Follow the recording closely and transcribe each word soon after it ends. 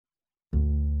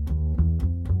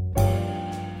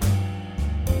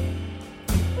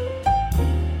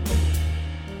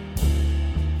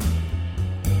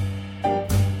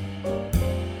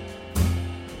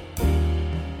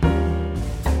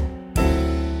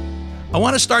I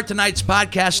want to start tonight's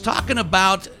podcast talking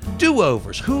about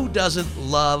do-overs. Who doesn't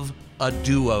love a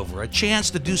do-over? A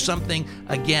chance to do something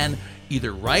again,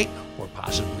 either right or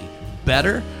possibly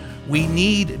better. We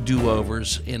need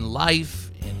do-overs in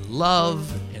life, in love,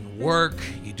 in work.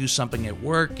 You do something at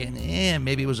work and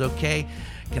maybe it was okay.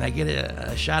 Can I get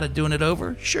a shot at doing it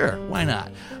over? Sure, why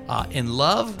not? In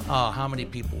love, how many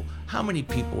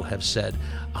people have said,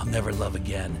 I'll never love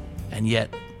again, and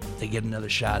yet they get another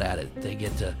shot at it. They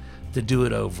get to do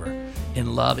it over.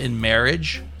 In love, in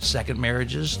marriage, second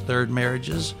marriages, third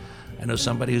marriages. I know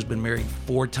somebody who's been married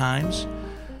 4 times.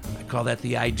 I call that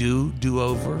the I do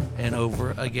over and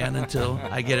over again until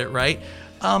I get it right.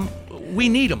 We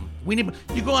need them.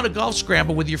 You go on a golf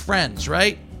scramble with your friends,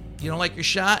 right? You don't like your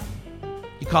shot?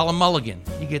 You call a mulligan.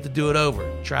 You get to do it over.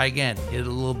 Try again. Get it a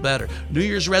little better. New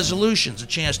Year's resolutions, a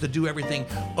chance to do everything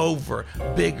over,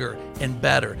 bigger, and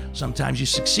better. Sometimes you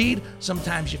succeed,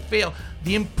 sometimes you fail.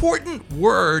 The important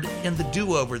word in the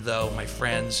do-over, though, my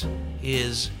friends,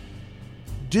 is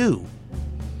do.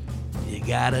 You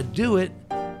gotta do it,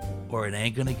 or it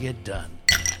ain't gonna get done.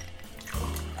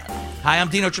 Hi, I'm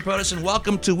Dino Tripodis, and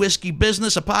welcome to Whiskey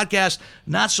Business, a podcast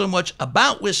not so much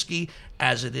about whiskey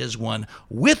as it is one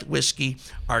with whiskey.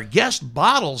 Our guest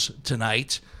bottles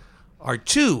tonight are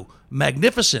 2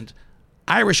 magnificent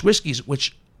Irish whiskeys,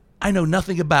 which I know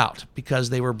nothing about because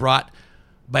they were brought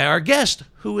by our guest,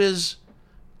 who is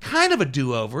kind of a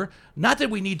do-over. Not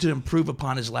that we need to improve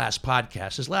upon his last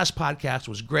podcast. His last podcast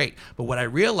was great, but what I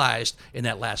realized in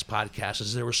that last podcast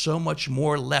is there was so much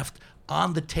more left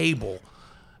on the table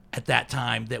at that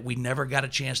time that we never got a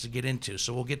chance to get into.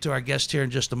 So we'll get to our guest here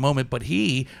in just a moment, but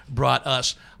he brought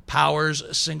us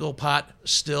Powers Single Pot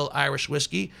Still Irish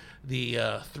Whiskey,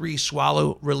 the 3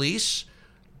 swallow release.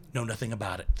 Know nothing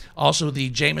about it. Also the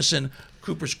Jameson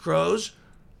Cooper's Crows.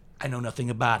 I know nothing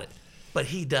about it, but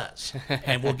he does.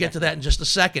 And we'll get to that in just a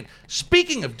second.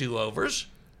 Speaking of do-overs,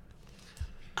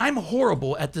 I'm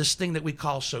horrible at this thing that we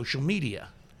call social media.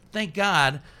 Thank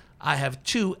God I have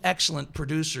 2 excellent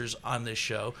producers on this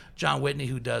show, John Whitney,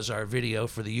 who does our video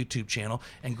for the YouTube channel,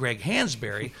 and Greg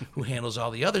Hansberry, who handles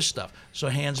all the other stuff. So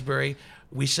Hansberry,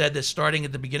 we said that starting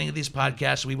at the beginning of these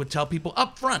podcasts, we would tell people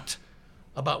up front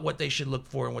about what they should look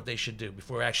for and what they should do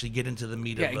before we actually get into the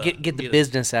meat of get the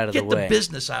business out of the way. Get the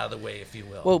business out of the way, if you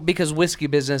will. Well, because whiskey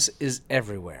business is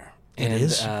everywhere. It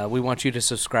is. We want you to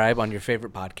subscribe on your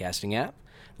favorite podcasting app.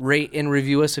 Rate and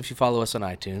review us if you follow us on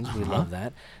iTunes. We love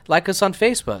that. Like us on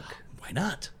Facebook. Why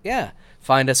not? Yeah.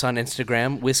 Find us on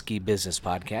Instagram, Whiskey Business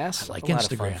Podcast. I like a lot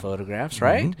Instagram. of fun photographs,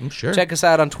 right? Sure. Check us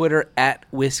out on Twitter at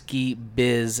Whiskey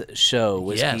Biz Show.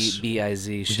 Whiskey Yes.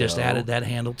 B-I-Z Show. We just added that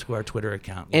handle to our Twitter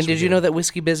account. And did you know that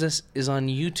Whiskey Business is on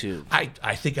YouTube?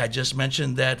 I think I just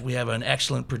mentioned that we have an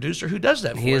excellent producer who does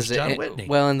that for us, John Whitney.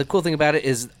 Well, and the cool thing about it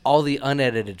is all the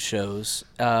unedited shows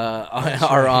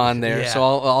are on there. Yeah. So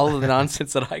all of the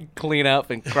nonsense that I clean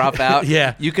up and crop out,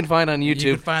 Yeah. you can find on YouTube.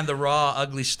 You can find the raw,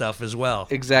 ugly stuff as well.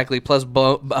 Exactly. Plus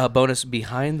bonus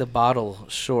behind the bottle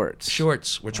shorts,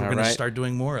 Which we're going to start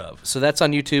doing more of. So that's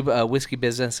on YouTube, Whiskey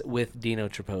Business with Dino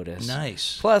Tripodis.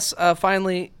 Nice. Plus,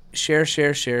 finally, share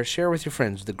with your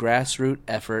friends the grassroots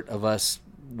effort of us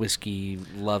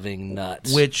whiskey-loving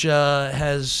nuts. Which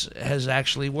has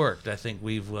actually worked. I think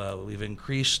we've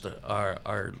increased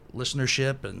our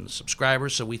listenership and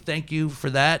subscribers, so we thank you for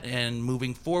that. And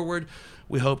moving forward,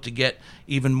 we hope to get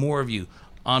even more of you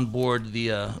on board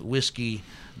the Whiskey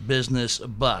Business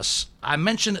bus. I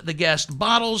mentioned the guest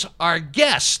bottles. Our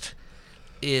guest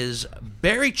is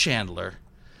Barry Chandler,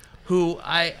 who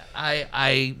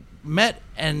I met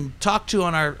and talked to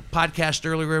on our podcast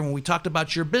earlier when we talked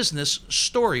about your business,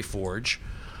 Story Forge,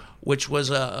 which was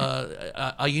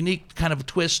a unique kind of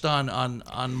twist on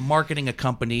marketing a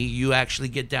company. You actually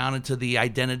get down into the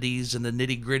identities and the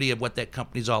nitty-gritty of what that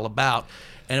company's all about.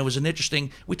 And it was an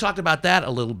interesting, we talked about that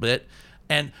a little bit,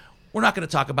 and we're not going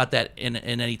to talk about that in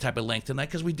any type of length tonight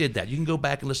because we did that. You can go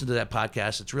back and listen to that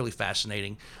podcast. It's a really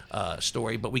fascinating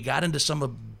story. But we got into some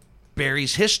of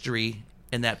Barry's history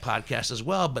in that podcast as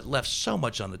well, but left so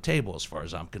much on the table as far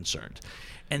as I'm concerned.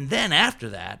 And then after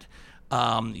that,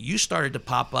 you started to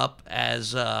pop up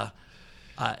as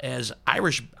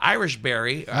Irish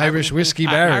Barry. Irish Whiskey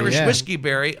Barry. Irish Whiskey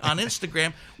Barry on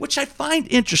Instagram, which I find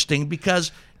interesting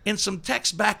because in some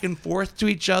text back and forth to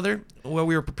each other while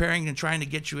we were preparing and trying to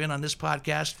get you in on this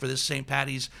podcast for this St.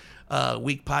 Patty's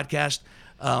Week podcast,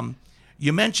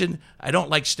 you mentioned I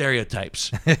don't like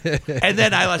stereotypes, and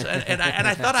then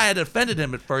I thought I had offended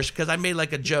him at first because I made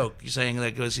like a joke saying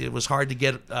like it was hard to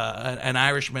get an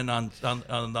Irishman on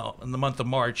the month of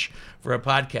March for a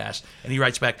podcast, and he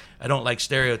writes back, I don't like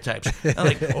stereotypes. I'm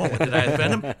like, oh, did I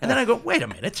offend him? And then I go, wait a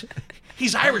minute,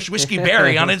 he's Irish Whiskey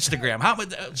Barry on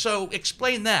Instagram. So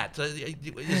explain that.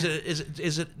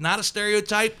 Is it not a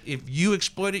stereotype if you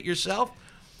exploit it yourself?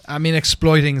 I mean,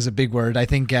 exploiting is a big word. I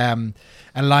think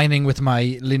aligning with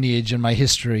my lineage and my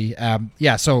history.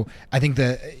 So I think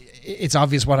it's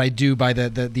obvious what I do by the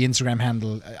Instagram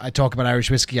handle. I talk about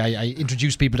Irish whiskey. I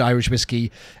introduce people to Irish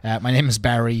whiskey. My name is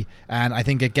Barry, and I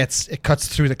think it cuts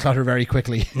through the clutter very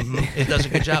quickly. Mm-hmm. It does a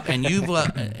good job, and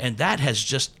and that has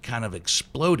just kind of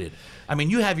exploded. I mean,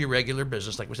 you have your regular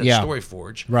business, like we said, Story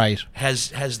Forge. Right.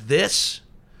 Has this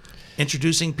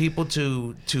introducing people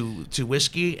to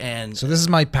whiskey? And so this is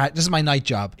my night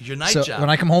job. Your night job. When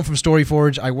I come home from Story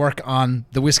Forge, I work on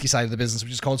the whiskey side of the business,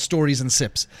 which is called Stories and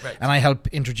Sips. Right. And I help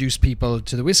introduce people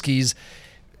to the whiskeys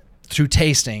through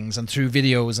tastings and through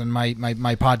videos and my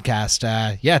podcast.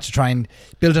 To try and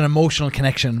build an emotional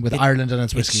connection with Ireland and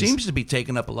its whiskeys. It seems to be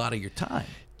taking up a lot of your time.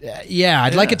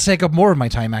 I'd like it to take up more of my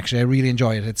time. Actually, I really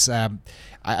enjoy it. It's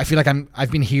I feel like I've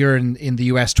been here in the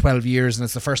US 12 years, and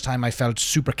it's the first time I felt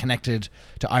super connected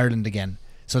to Ireland again.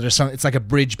 So it's like a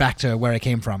bridge back to where I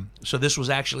came from. So this was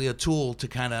actually a tool to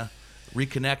kind of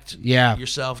reconnect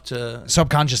yourself to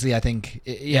subconsciously. I think.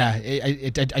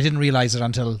 I didn't realize it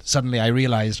until suddenly I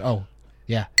realized. Oh,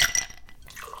 yeah.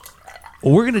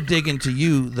 Well, we're going to dig into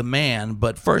you, the man,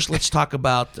 but first let's talk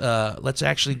about. Let's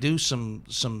actually do some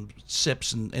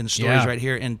sips and stories right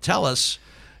here, and tell us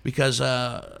because.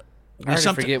 I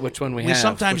forget which one we have. We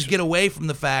sometimes get away from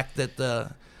the fact that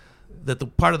the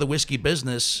part of the whiskey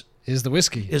business is the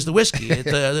whiskey.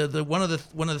 One of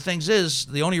the things is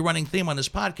the only running theme on this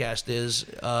podcast is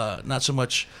not so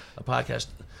much a podcast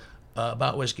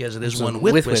about whiskey as it is one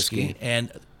with whiskey.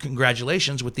 And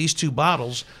congratulations with these 2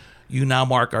 bottles. You now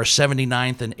mark our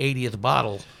 79th and 80th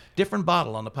bottle. Different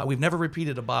bottle on the pod. We've never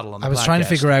repeated a bottle on the podcast. I was trying to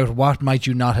figure out what might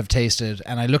you not have tasted,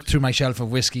 and I looked through my shelf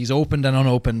of whiskeys, opened and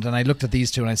unopened, and I looked at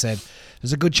these 2 and I said,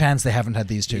 there's a good chance they haven't had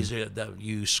these 2.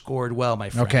 You scored well, my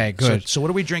friend. Okay, good. So what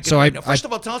are we drinking right now? First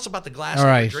of all, tell us about the glass that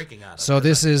we're drinking out of. So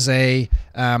this is a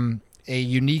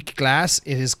unique glass.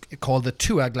 It is called the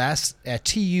Tua glass,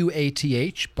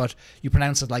 Tuath, but you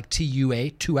pronounce it like Tua,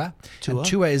 Tua. And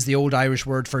Tua is the old Irish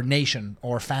word for nation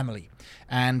or family.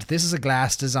 And this is a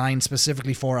glass designed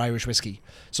specifically for Irish whiskey.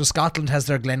 So Scotland has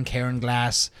their Glencairn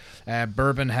glass.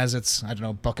 Bourbon has its,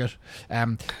 bucket.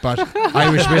 But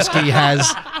Irish whiskey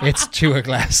has its Tua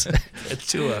glass.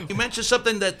 It's Tua. You mentioned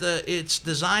something that it's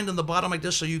designed on the bottom like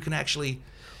this so you can actually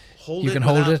hold it. You can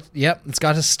hold it. Yep, it's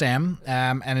got a stem,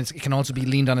 and it can also be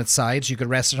leaned on its sides. You could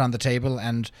rest it on the table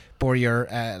and pour your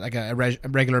a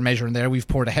regular measure in there. We've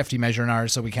poured a hefty measure in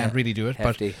ours, so we can't really do it.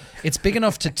 Hefty. But it's big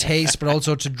enough to taste, but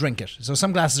also to drink it. So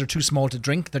some glasses are too small to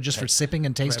drink; they're just for sipping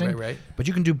and tasting. Right. But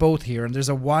you can do both here, and there's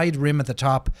a wide rim at the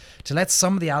top to let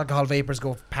some of the alcohol vapors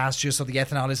go past you, so the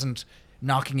ethanol isn't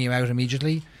knocking you out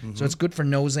immediately. Mm-hmm. So it's good for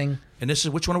nosing. And this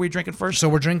is, which one are we drinking first? So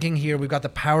we're drinking here, we've got the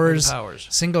Powers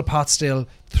single pot still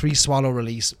 3 swallow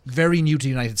release, very new to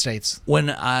the United States. When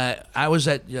I was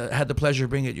had the pleasure of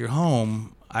being at your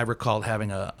home, I recalled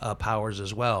having a Powers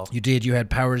as well. You did. You had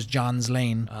Powers John's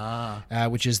Lane,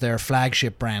 which is their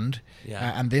flagship brand.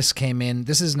 Yeah. And this came in.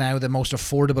 This is now the most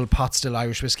affordable pot still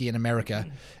Irish whiskey in America.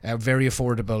 Very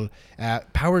affordable.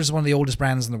 Powers is one of the oldest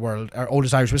brands in the world, or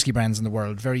oldest Irish whiskey brands in the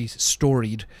world. Very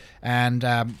storied. And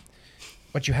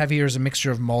what you have here is a mixture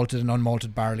of malted and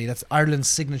unmalted barley. That's Ireland's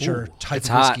signature type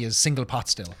of whiskey, is single pot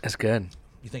still. That's good.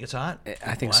 You think it's hot?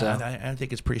 I think so. I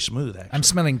think it's pretty smooth, actually. I'm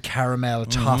smelling caramel,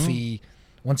 toffee.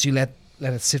 Once you let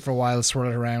it sit for a while, swirl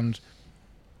it around,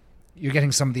 you're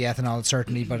getting some of the ethanol,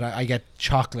 certainly, but I get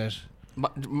chocolate.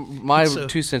 My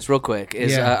 2 cents real quick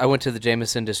is I went to the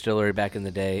Jameson distillery back in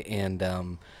the day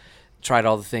and tried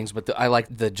all the things, but I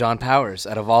like the John Powers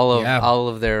out of all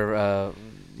of their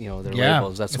their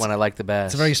labels. That's one I like the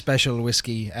best. It's a very special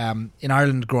whiskey. In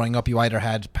Ireland, growing up, you either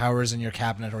had Powers in your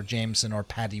cabinet or Jameson or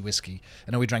Paddy whiskey.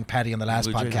 I know we drank Paddy on the last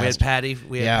podcast. We had Paddy.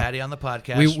 We had Paddy on the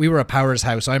podcast. We were at Powers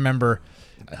House. I remember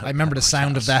the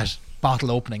sound of that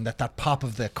bottle opening, that pop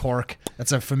of the cork.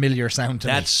 That's a familiar sound to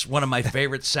me. That's one of my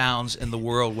favorite sounds in the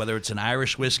world, whether it's an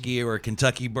Irish whiskey or a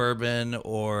Kentucky bourbon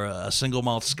or a single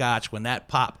malt scotch. When that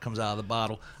pop comes out of the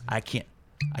bottle, I can't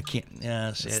I can't. Yeah,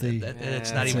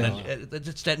 it's not even.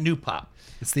 It's that new pop.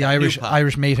 It's the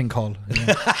Irish mating call.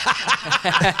 Yeah.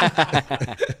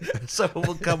 So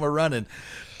we'll come a running.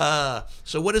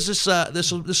 So what is this?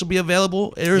 This will be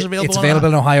available. It's available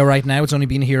in Ohio right now. It's only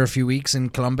been here a few weeks in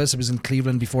Columbus. It was in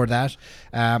Cleveland before that,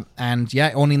 and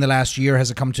only in the last year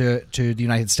has it come to the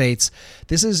United States.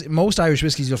 This is most Irish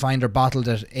whiskies you'll find are bottled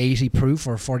at 80 proof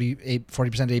or 40%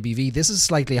 ABV. This is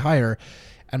slightly higher.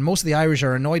 And most of the Irish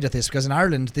are annoyed at this because in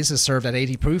Ireland this is served at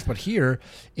 80 proof, but here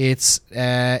it's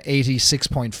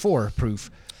 86.4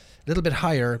 proof, a little bit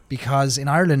higher because in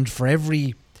Ireland for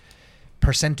every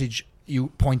percentage you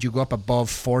go up above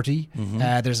 40,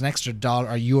 there's an extra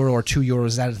 $1 or euro or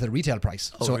 €2 added to the retail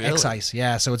price. Oh, so really? excise,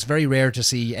 so it's very rare to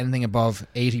see anything above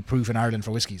 80 proof in Ireland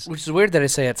for whiskies. Which is weird that I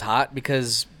say it's hot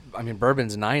because I mean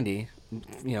bourbon's 90,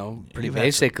 pretty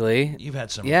basically. You've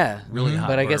had some really hot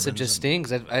but I guess it just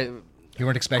stings. You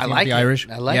weren't expecting it to be Irish?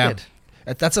 I like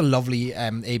it. That's a lovely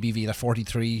ABV, that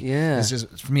 43. Yeah. It's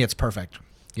just, for me, it's perfect.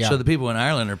 Yeah. So the people in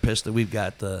Ireland are pissed that we've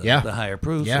got the higher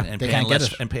proof and they paying can't less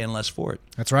get it. and paying less for it.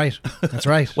 That's right. That's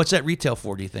right. What's that retail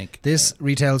for, do you think? This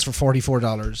retails for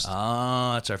 $44.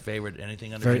 Oh, that's our favorite.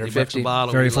 Anything under Very 50 bucks a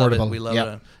bottle. Very we love affordable. It. We love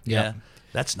it. Yeah.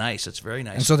 That's nice. It's very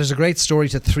nice. And so there's a great story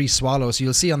to Three Swallows.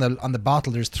 You'll see on the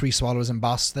bottle there's Three Swallows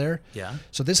embossed there. Yeah.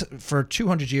 So this, for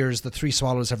 200 years, the Three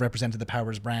Swallows have represented the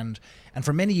Powers brand, and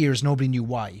for many years nobody knew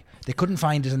why. They couldn't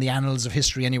find it in the annals of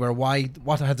history anywhere.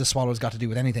 What had the Swallows got to do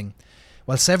with anything?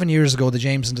 Well, 7 years ago, the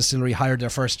Jameson Distillery hired their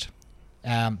first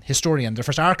historian, their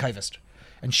first archivist,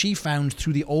 and she found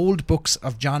through the old books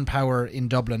of John Power in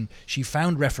Dublin, she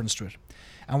found reference to it.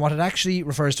 And what it actually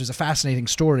refers to is a fascinating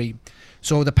story.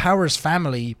 So the Powers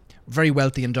family, very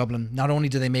wealthy in Dublin, not only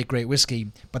did they make great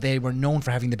whiskey, but they were known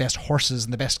for having the best horses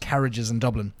and the best carriages in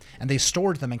Dublin. And they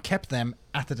stored them and kept them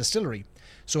at the distillery.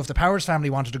 So if the Powers family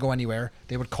wanted to go anywhere,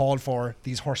 they would call for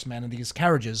these horsemen and these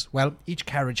carriages. Well, each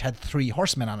carriage had 3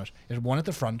 horsemen on it. It had 1 at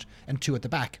the front and 2 at the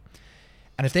back.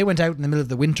 And if they went out in the middle of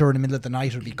the winter or in the middle of the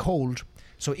night, it would be cold.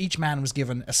 So each man was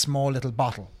given a small little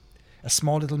bottle, a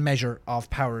small little measure of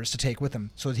Powers to take with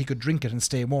him so that he could drink it and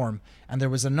stay warm. And there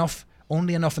was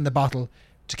only enough in the bottle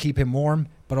to keep him warm,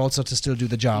 but also to still do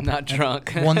the job. Not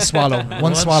drunk. One swallow.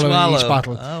 One swallow in each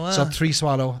bottle. Oh, wow. So 3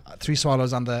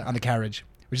 swallows on the carriage,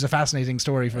 which is a fascinating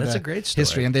story for That's the a great story.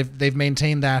 history. And they've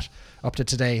maintained that up to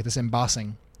today, this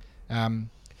embossing,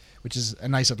 which is a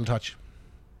nice little touch.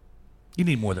 You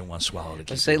need more than 1 swallow to keep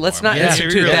Let's say, you let's warm. not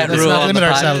institute that let's rule not on limit the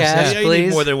ourselves. podcast, You please.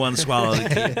 need more than 1 swallow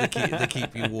to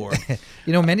keep you warm.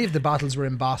 Many of the bottles were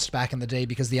embossed back in the day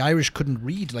because the Irish couldn't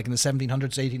read. Like in the 1700s,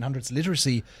 1800s,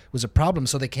 literacy was a problem.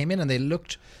 So they came in and they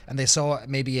looked and they saw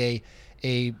maybe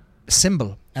a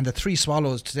symbol, and the 3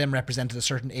 swallows to them represented a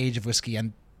certain age of whiskey,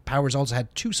 and Powers also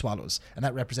had 2 swallows, and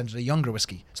that represented a younger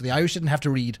whiskey. So the Irish didn't have to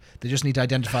read; they just need to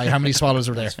identify how many swallows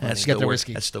were there to get their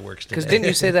whiskey. That still works today. Because didn't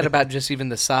you say that about just even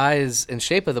the size and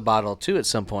shape of the bottle too? At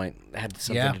some point, had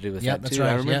something to do with that that's too.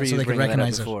 right. I remember so you they could bringing that up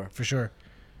recognize before. it for sure.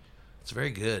 It's very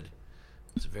good.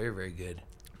 It's very, very good.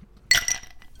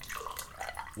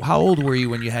 How old were you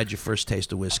when you had your first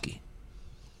taste of whiskey?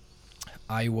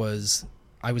 I was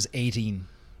 18.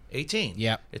 18.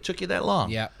 Yeah. It took you that long.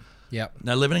 Yeah.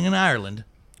 Now living in Ireland,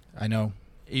 I know.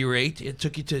 you were 8. It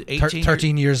took you to 18.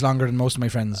 13 years longer than most of my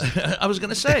friends. I was going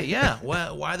to say, yeah.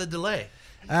 Why the delay?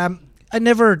 I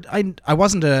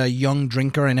wasn't a young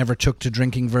drinker. I never took to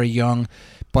drinking very young.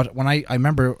 But when I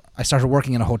remember I started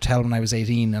working in a hotel when I was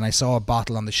 18, and I saw a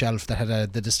bottle on the shelf that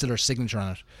had the distiller's signature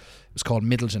on it. It was called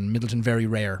Middleton Very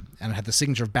Rare, and it had the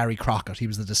signature of Barry Crockett. He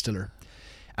was the distiller.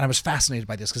 And I was fascinated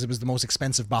by this because it was the most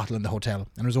expensive bottle in the hotel,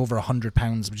 and it was over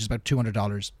 £100, which is about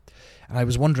 $200. And I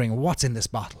was wondering, what's in this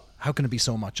bottle? How can it be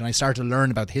so much? And I started to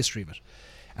learn about the history of it.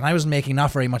 And I was making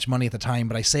not very much money at the time,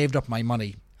 but I saved up my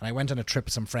money, and I went on a trip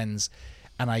with some friends,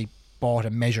 and I bought a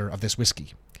measure of this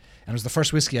whiskey. And it was the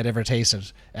first whiskey I'd ever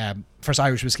tasted, first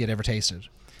Irish whiskey I'd ever tasted.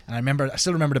 And I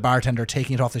still remember the bartender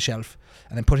taking it off the shelf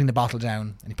and then putting the bottle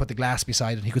down, and he put the glass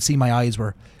beside it, and he could see my eyes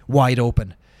were wide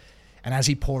open. And as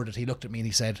he poured it, he looked at me and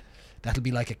he said, "That'll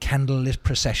be like a candlelit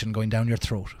procession going down your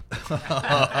throat."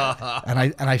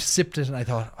 and I sipped it and I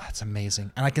thought, oh, that's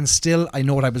amazing. And I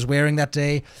know what I was wearing that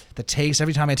day. The taste,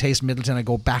 every time I taste Middleton, I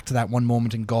go back to that one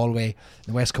moment in Galway,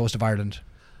 the west coast of Ireland.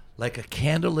 Like a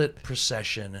candlelit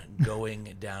procession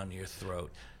going down your throat.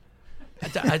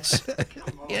 That's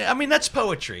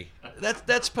poetry.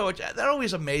 That's poetry. That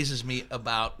always amazes me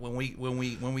about when we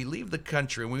leave the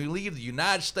country, when we leave the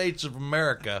United States of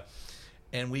America,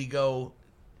 and we go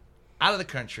out of the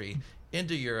country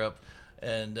into Europe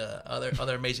and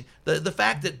other amazing. The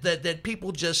fact that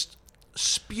people just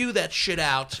spew that shit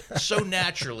out so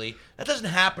naturally. That doesn't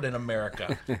happen in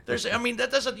America.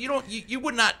 You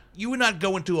would not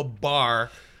go into a bar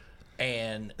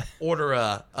and order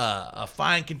a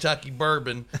fine Kentucky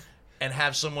bourbon and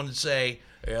have someone say,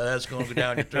 "Yeah, that's going to go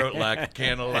down your throat like a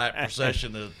candlelight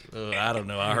procession." I don't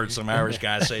know. I heard some Irish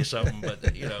guy say something, but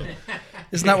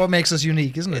isn't that what makes us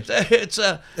unique? Isn't it? It's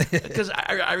because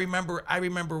I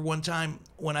remember one time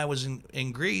when I was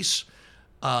in Greece,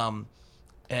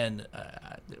 and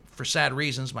for sad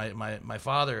reasons, my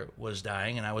father was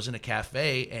dying, and I was in a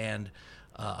cafe, and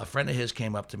a friend of his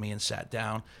came up to me and sat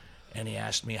down, and he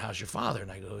asked me, "How's your father?"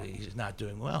 And I go, "He's not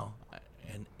doing well,"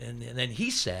 and then he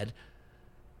said,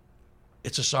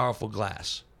 "It's a sorrowful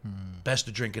glass. Best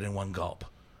to drink it in one gulp."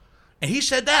 And he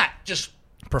said that just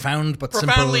profoundly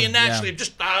simple, and naturally, yeah.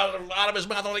 just out of his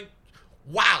mouth. I'm like,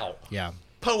 wow, yeah,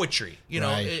 poetry. You know,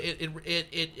 right.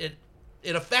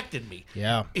 it affected me.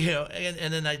 Yeah,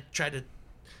 and then I tried to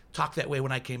talk that way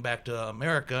when I came back to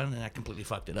America, and I completely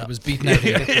fucked it up. It was beaten out of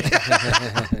you.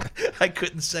 I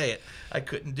couldn't say it. I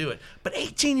couldn't do it. But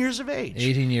 18 years of age.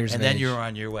 18 years of age. And then you're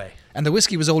on your way. And the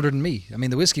whiskey was older than me. I mean,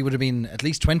 the whiskey would have been at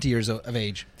least 20 years of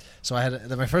age. So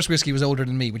my first whiskey was older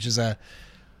than me, which is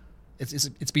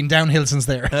it's been downhill since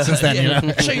then.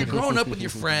 Yeah. So you're growing up with your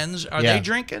friends. Are they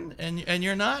drinking and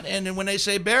you're not? And then when they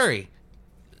say Barry,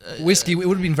 whiskey, it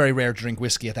would have been very rare to drink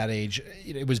whiskey at that age.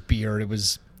 It was beer. It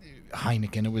was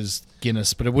Heineken, it was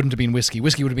Guinness, but it wouldn't have been whiskey.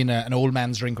 Whiskey would have been an old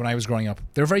man's drink when I was growing up.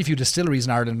 There were very few distilleries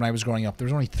in Ireland when I was growing up. There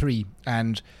was only 3,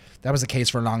 and that was the case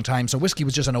for a long time. So whiskey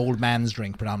was just an old man's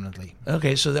drink predominantly.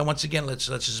 Okay, so then once again, let's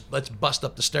bust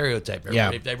up the stereotype.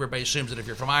 Everybody assumes that if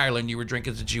you're from Ireland, you were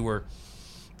drinking since you were,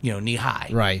 knee high.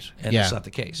 Right. And that's not the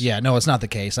case. Yeah, no, it's not the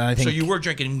case. And I think so. You were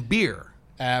drinking beer.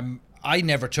 I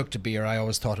never took to beer. I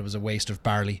always thought it was a waste of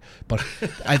barley. But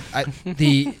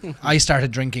I started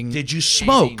drinking. Did you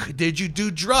smoke? 18. Did you do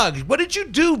drugs? What did you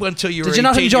do until you were 18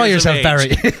 years of age? Did you not enjoy yourself, Barry?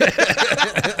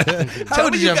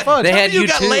 How did you have fun? They had you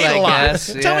too, I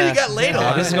guess. Tell me you got laid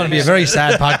on. This is going to be a very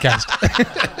sad podcast.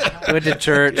 Went to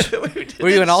church. Were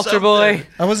you an altar boy?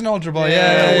 I was an altar boy.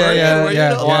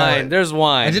 Yeah. Wine. There's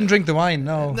wine. I didn't drink the wine.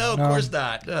 No, of course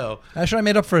not. No. I'm sure I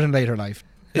made up for it in later life.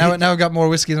 Now I've got more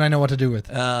whiskey than I know what to do with.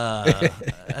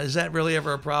 Is that really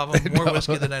ever a problem? More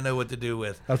whiskey than I know what to do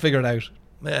with. I'll figure it out.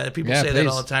 Yeah, people say that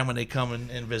all the time when they come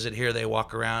and visit here. They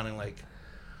walk around and like,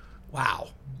 wow.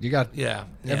 You got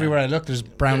everywhere I look. There's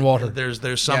brown water.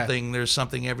 There's something. There's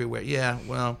something everywhere. Yeah.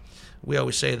 Well, we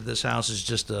always say that this house is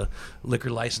just a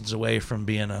liquor license away from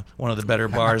being one of the better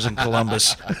bars in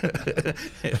Columbus.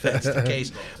 If that's the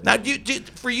case. Now,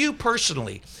 for you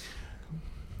personally,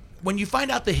 when you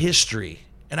find out the history.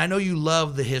 And I know you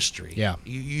love the history. Yeah.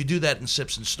 You do that in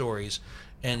Sips and Stories,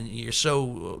 and you're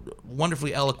so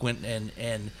wonderfully eloquent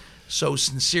and so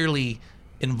sincerely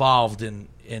involved in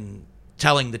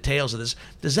telling the tales of this.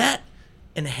 Does that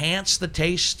enhance the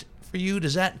taste for you?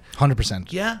 Does that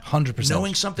 100%? Yeah, 100%.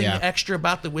 Knowing something extra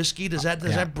about the whiskey, does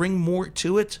that bring more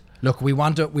to it? Look, we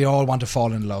all want to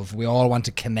fall in love. We all want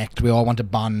to connect. We all want to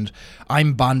bond.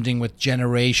 I'm bonding with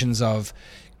generations of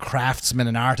craftsmen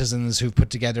and artisans who've put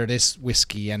together this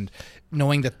whiskey, and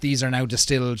knowing that these are now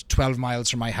distilled 12 miles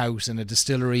from my house in a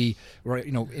distillery where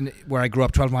I grew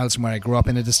up, 12 miles from where I grew up,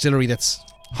 in a distillery that's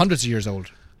hundreds of years old.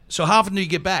 So how often do you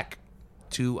get back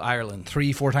to Ireland?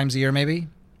 3-4 times a year, maybe.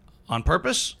 On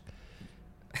purpose?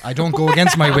 I don't go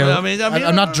against my will.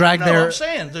 I'm not dragged there. I'm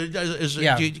saying,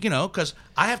 because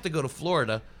I have to go to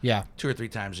Florida 2 or 3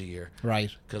 times a year. Right.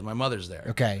 Because my mother's there.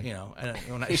 Okay. And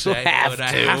when I say I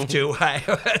have to,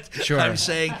 sure. I'm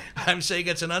saying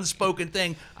it's an unspoken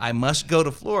thing. I must go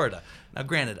to Florida. Now,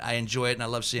 granted, I enjoy it and I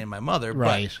love seeing my mother.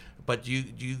 Right. But do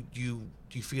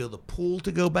you feel the pull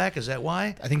to go back? Is that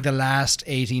why? I think the last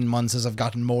 18 months, as I've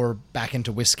gotten more back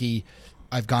into whiskey,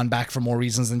 I've gone back for more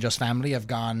reasons than just family. I've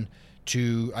gone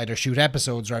to either shoot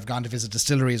episodes, or I've gone to visit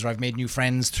distilleries, or I've made new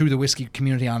friends through the whiskey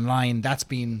community online. That's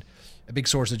been a big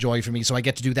source of joy for me. So I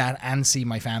get to do that and see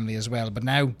my family as well. But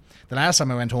now, the last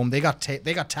time I went home, they got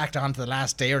tacked on to the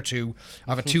last day or two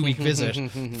of a 2-week visit.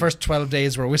 The first 12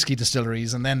 days were whiskey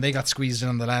distilleries, and then they got squeezed in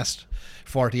on the last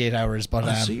 48 hours.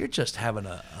 But so you're just having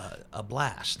a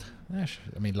blast. I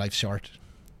mean, life's short.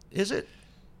 Is it?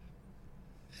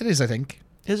 It is, I think.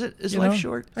 Is it? Is life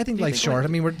short? I think life's short. I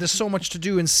mean, there's so much to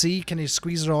do and see. Can you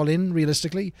squeeze it all in,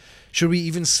 realistically? Should we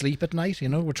even sleep at night?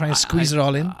 We're trying to squeeze it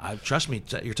all in. Trust me,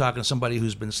 you're talking to somebody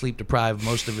who's been sleep deprived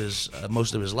most of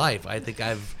his life. I think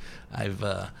I've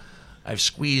I've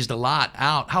squeezed a lot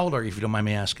out. How old are you, if you don't mind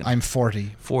me asking? I'm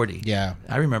 40. 40. Yeah.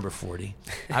 I remember 40.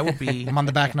 I will be. I'm on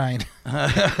the back nine.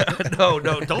 No,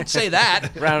 don't say that.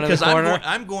 Round in the corner.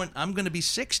 I'm going to be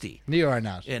 60. You are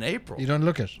not. In April. You don't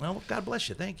look it. Well, God bless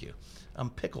you. Thank you. I'm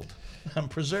pickled. I'm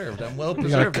preserved. I'm well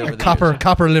preserved. You got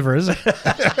copper liver, is it?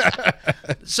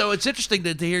 So it's interesting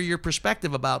to hear your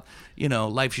perspective about,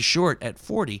 life is short at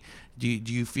 40. Do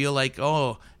you feel like,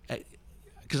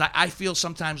 because I feel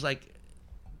sometimes like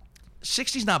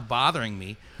 60's not bothering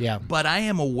me. Yeah. But I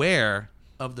am aware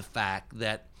of the fact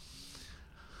that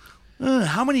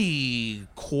how many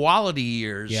quality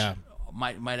years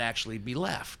might actually be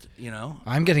left,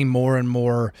 I'm getting more and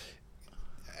more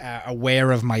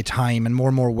aware of my time and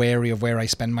more wary of where I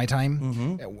spend my time.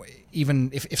 Mm-hmm.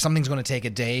 Even if something's going to take a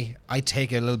day, I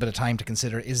take a little bit of time to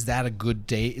consider, is that a good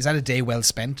day? Is that a day well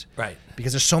spent? Right.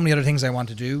 Because there's so many other things I want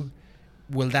to do.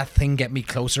 Will that thing get me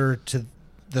closer to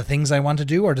the things I want to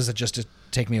do, or does it just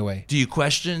take me away? Do you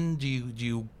question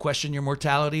your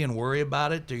mortality and worry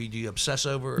about it? Do you obsess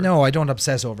over it? No, I don't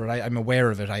obsess over it. I'm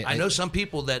aware of it. I know some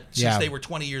people that since they were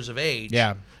 20 years of age,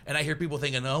 and I hear people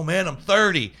thinking, oh man, I'm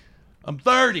 30. I'm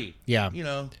 30. Yeah.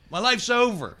 My life's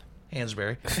over.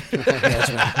 Hansberry.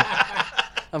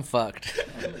 I'm fucked.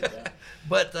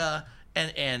 But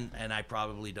and I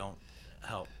probably don't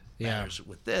help matters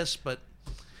with this, but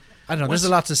I don't know. There's a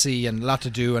lot to see and a lot to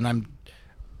do, and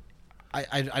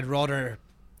I'd rather.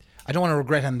 I don't want to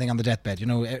regret anything on the deathbed.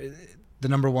 The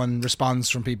number one response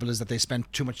from people is that they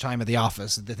spent too much time at the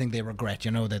office. They think they regret.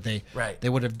 That they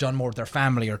would have done more with their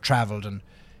family or traveled, and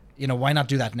why not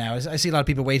do that now? I see a lot of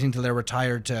people waiting till they're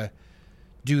retired to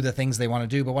do the things they want to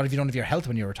do. But what if you don't have your health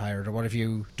when you're retired, or what if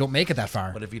you don't make it that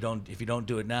far? But if you don't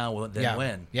do it now, well, then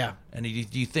when? Yeah. And do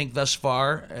you think thus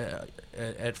far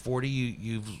at 40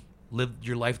 you've lived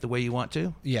your life the way you want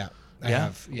to? Yeah. I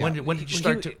have. Yeah. When did you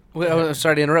start to? Well, I'm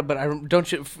sorry to interrupt, but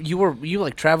don't you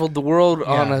like traveled the world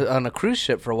on a cruise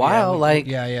ship for a while?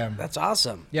 That's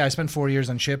awesome. Yeah, I spent 4 years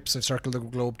on ships. I've circled the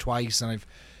globe twice, and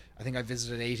I think I've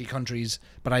visited 80 countries.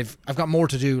 But I've got more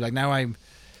to do. Like now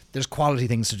there's quality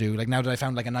things to do. Like now that I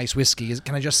found like a nice whiskey,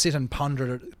 can I just sit and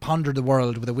ponder the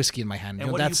world with a whiskey in my hand?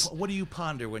 And what do you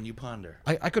ponder when you ponder?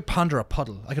 I could ponder a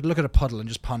puddle. I could look at a puddle and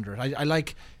just ponder it. I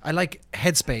like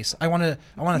headspace. I want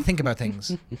to think about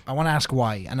things. I want to ask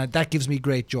why, and that gives me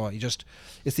great joy.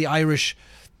 It's the Irish.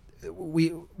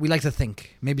 We like to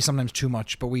think, maybe sometimes too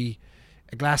much, but a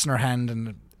glass in our hand,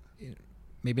 and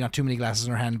maybe not too many glasses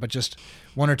in our hand, but just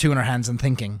one or two in our hands and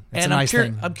thinking. It's and a nice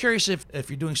thing. I'm curious if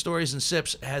you're doing stories and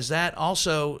sips, has that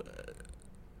also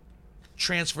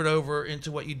transferred over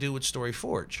into what you do with Story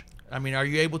Forge? I mean, are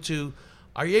you able to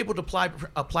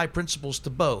apply principles to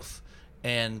both,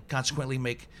 and consequently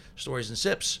make Stories and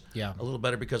Sips a little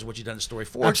better because of what you've done at Story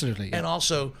Forge? Absolutely. And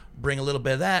also bring a little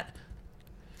bit of that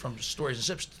from Stories and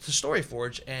Sips to Story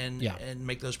Forge and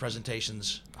make those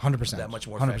presentations 100% that much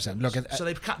more 100%. effective. Look, so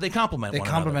they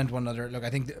complement one another. Look, I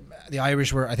think the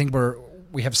Irish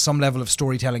we have some level of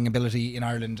storytelling ability in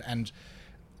Ireland, and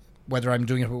whether I'm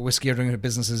doing it with whiskey or doing it with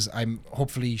businesses, I'm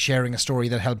hopefully sharing a story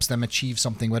that helps them achieve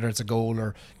something, whether it's a goal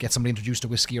or get somebody introduced to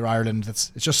whiskey or Ireland.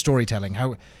 It's just storytelling.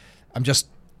 I'm just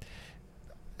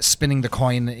spinning the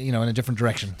coin, in a different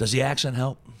direction. Does the accent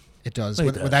help? It does.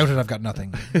 Without it, I've got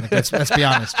nothing. Let's be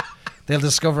honest. They'll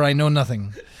discover I know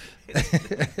nothing.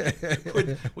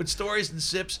 Would Stories and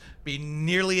Sips be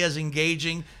nearly as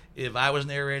engaging if I was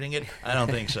narrating it? I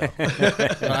don't think so.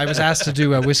 Well, I was asked to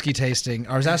do a whiskey tasting.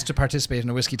 I was asked to participate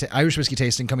in a Irish whiskey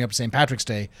tasting coming up to St. Patrick's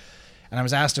Day, and I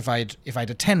was asked if I'd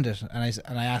attend it, and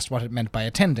I asked what it meant by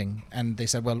attending, and they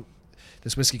said, well,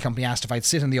 this whiskey company asked if I'd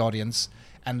sit in the audience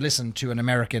and listen to an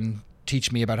American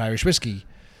teach me about Irish whiskey.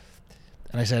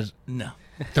 And I said, no.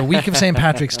 The week of St.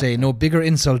 Patrick's Day, no bigger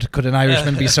insult could an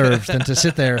Irishman be served than to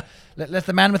sit there, let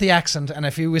the man with the accent and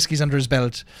a few whiskies under his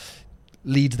belt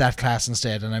lead that class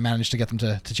instead. And I managed to get them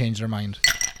to change their mind.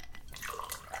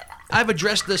 I've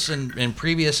addressed this in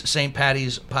previous St.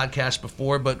 Patty's podcasts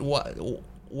before, but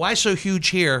why so huge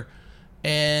here?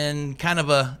 And kind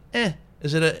of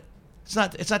it's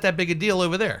not that big a deal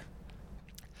over there.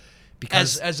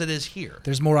 Because as it is here.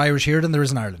 There's more Irish here than there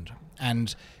is in Ireland.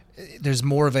 And there's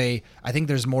more of a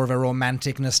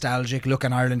romantic, nostalgic look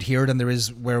on Ireland here than there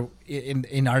is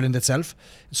in Ireland itself.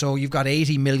 So you've got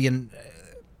 80 million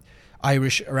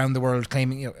Irish around the world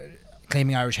claiming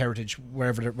Irish heritage,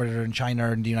 whether they're in China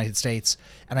or in the United States.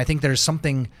 And I think there's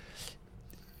something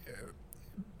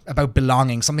about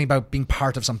belonging, something about being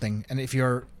part of something. And if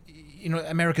you're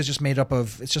America's just made up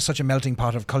of, it's just such a melting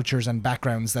pot of cultures and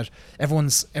backgrounds that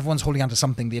everyone's holding on to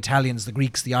something. The Italians, the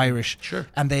Greeks, the Irish. Sure.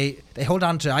 And they hold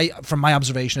on to, from my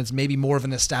observation, it's maybe more of a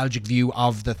nostalgic view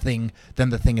of the thing than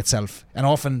the thing itself. And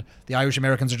often the Irish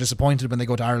Americans are disappointed when they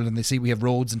go to Ireland and they see we have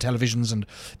roads and televisions and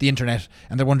the internet,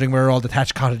 and they're wondering where are all the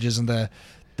thatched cottages and the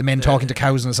men talking to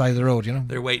cows on the side of the road,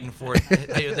 They're waiting for it.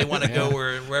 They want to go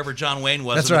wherever John Wayne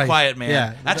was. That's in right. The Quiet Man.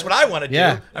 Yeah. That's what I want to do.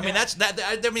 Yeah. I mean, that's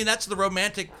the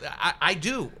romantic. I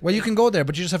do. Well, you can go there,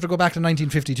 but you just have to go back to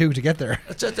 1952 to get there.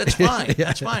 That's fine.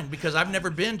 That's fine, because I've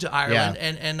never been to Ireland,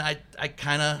 and I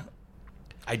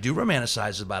do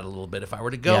romanticize about it a little bit. If I were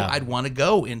to go, I'd want to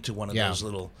go into one of those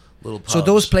little pubs. So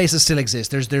those places still exist.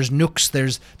 There's nooks,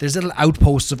 there's little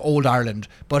outposts of old Ireland,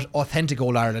 but authentic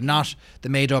old Ireland, not the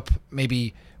made up,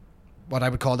 maybe what I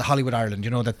would call the Hollywood Ireland,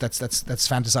 that's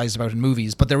fantasized about in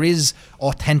movies. But there is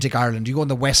authentic Ireland. You go on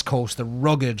the West Coast, the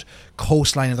rugged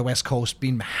coastline of the West Coast,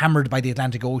 being hammered by the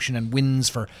Atlantic Ocean and winds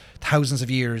for thousands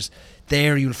of years.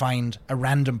 There you'll find a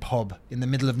random pub in the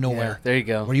middle of nowhere. Yeah, there you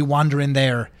go. Where you wander in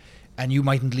there and you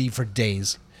mightn't leave for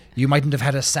days. You mightn't have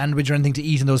had a sandwich or anything to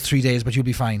eat in those 3 days, but you'll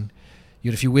be fine.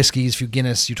 You had a few whiskeys, a few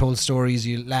Guinness, you told stories,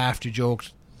 you laughed, you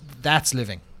joked. That's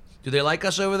living. Do they like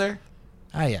us over there?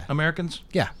 Ah, yeah. Americans?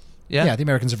 Yeah. Yeah? Yeah, the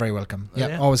Americans are very welcome. Oh, Yeah,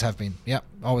 yeah? always have been. Yeah,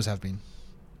 always have been.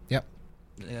 Yep.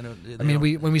 I mean,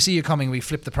 when we see you coming, we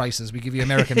flip the prices. We give you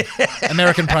American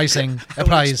pricing I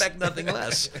would expect nothing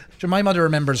less. So my mother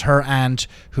remembers her aunt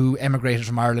who emigrated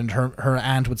from Ireland. Her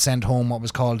aunt would send home what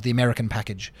was called the American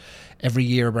package. Every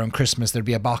year around Christmas, there'd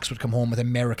be a box would come home with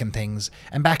American things.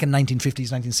 And back in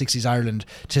 1950s, 1960s Ireland,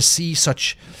 to see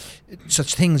such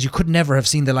things, you could never have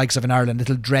seen the likes of in Ireland.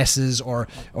 Little dresses or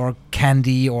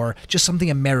candy or just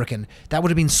something American. That would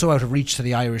have been so out of reach to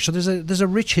the Irish. So there's a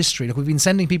rich history. Look, we've been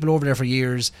sending people over there for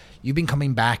years. You've been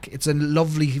coming back. It's a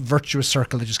lovely, virtuous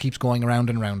circle that just keeps going around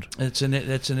and around. It's an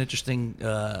interesting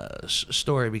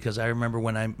story, because I remember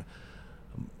when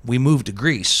we moved to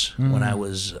Greece when I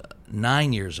was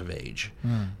 9 years of age,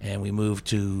 and we moved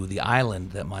to the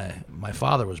island that my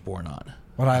father was born on.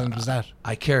 What island was that?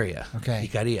 Icaria. Okay.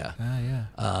 Icaria. Ah,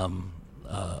 yeah.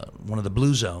 One of the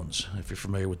blue zones, if you're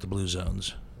familiar with the blue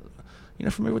zones. You're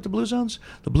not familiar with the blue zones?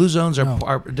 The blue zones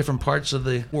are different parts of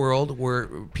the world where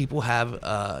people have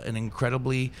an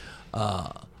incredibly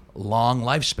long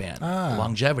lifespan,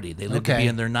 longevity. They live to be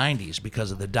in their 90s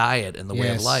because of the diet and the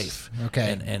way of life,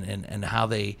 and how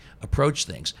they approach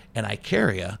things. And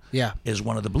Icaria is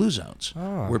one of the blue zones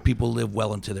where people live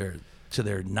well into their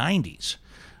 90s.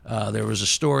 There was a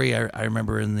story I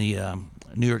remember in the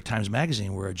New York Times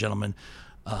Magazine where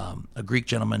a Greek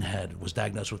gentleman was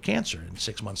diagnosed with cancer and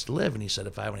 6 months to live, and he said,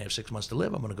 if I only have 6 months to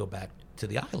live, I'm going to go back to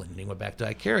the island. And he went back to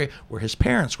Icaria where his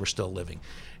parents were still living.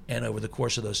 And over the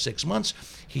course of those 6 months,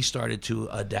 he started to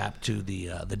adapt to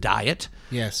the diet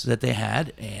that they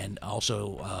had, and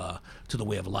also to the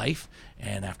way of life.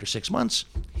 And after 6 months,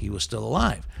 he was still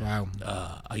alive. Wow.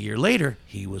 A year later,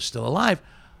 he was still alive.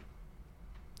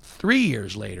 3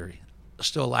 years later,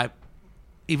 still alive.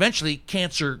 Eventually,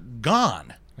 cancer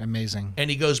gone. Amazing.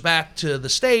 And he goes back to the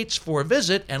States for a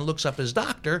visit and looks up his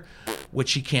doctor,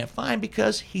 which he can't find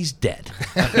because he's dead.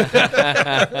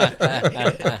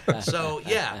 So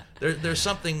yeah, there's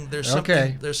something to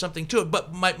it.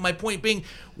 But my point being,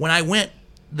 when I went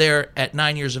there at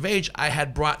 9 years of age, I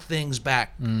had brought things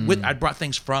back I brought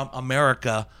things from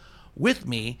America with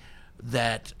me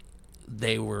that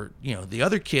they were, the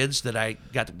other kids that I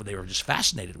got, they were just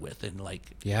fascinated with, and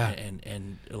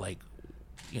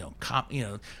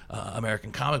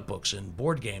American comic books and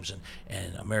board games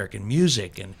and American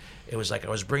music, and it was like I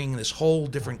was bringing this whole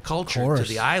different culture to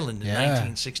the island in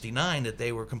 1969 that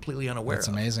they were completely unaware of. That's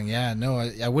amazing. Yeah, no,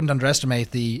 I wouldn't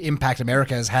underestimate the impact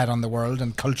America has had on the world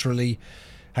and culturally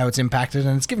how it's impacted,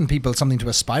 and it's given people something to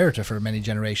aspire to for many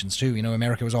generations too.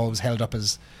 America was always held up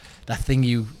as that thing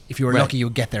if you were lucky, you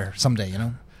would get there someday.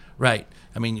 Right.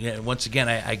 I mean, once again,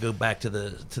 I go back to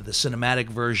the cinematic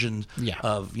version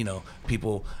of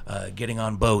people getting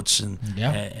on boats and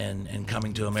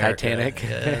coming to America. Titanic,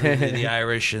 the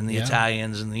Irish and the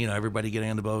Italians, and everybody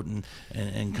getting on the boat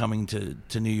and coming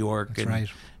to New York. That's right.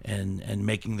 and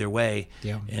making their way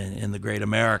in the great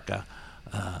America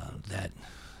that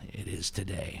it is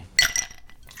today.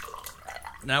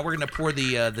 Now we're going to pour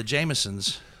the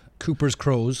Jamesons. Cooper's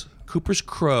Crows. Cooper's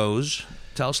Crows.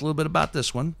 Tell us a little bit about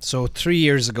this one. So 3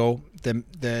 years ago,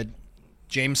 the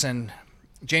Jameson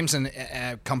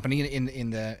company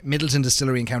in the Middleton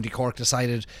Distillery in County Cork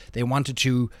decided they wanted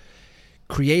to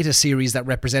create a series that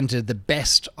represented the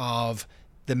best of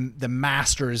the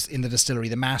masters in the distillery: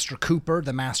 the master cooper,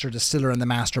 the master distiller, and the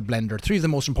master blender. Three of the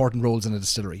most important roles in a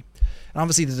distillery. And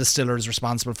obviously the distiller is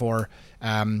responsible for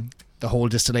the whole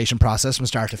distillation process from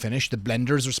start to finish. The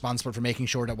blender is responsible for making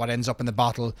sure that what ends up in the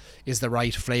bottle is the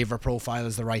right flavor profile,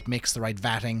 is the right mix, the right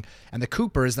vatting. And the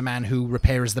cooper is the man who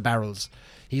repairs the barrels.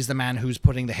 He's the man who's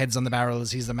putting the heads on the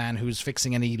barrels. He's the man who's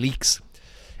fixing any leaks.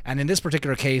 And in this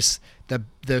particular case,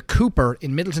 the cooper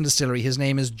in Midleton Distillery, his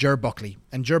name is Ger Buckley.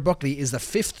 And Ger Buckley is the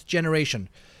 5th generation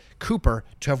cooper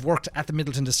to have worked at the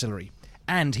Midleton Distillery.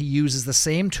 And he uses the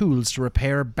same tools to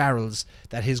repair barrels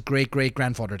that his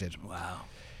great-great-grandfather did. Wow.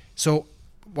 So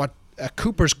what a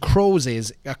cooper's croze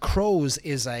is,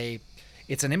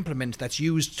 it's an implement that's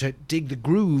used to dig the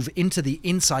groove into the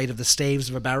inside of the staves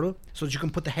of a barrel so that you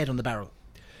can put the head on the barrel.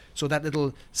 So that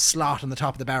little slot on the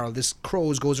top of the barrel, this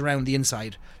croze goes around the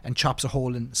inside and chops a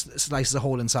hole and slices a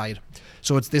hole inside.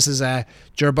 So this is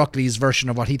Ger Buckley's version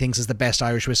of what he thinks is the best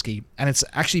Irish whiskey. And it's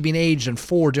actually been aged in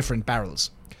 4 different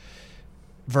barrels.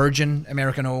 Virgin,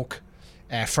 American Oak,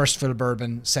 first fill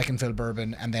bourbon, second fill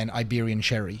bourbon, and then Iberian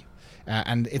sherry.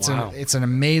 And it's an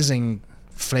amazing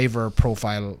flavor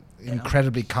profile,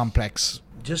 incredibly complex.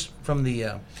 Just from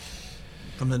the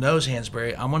nose,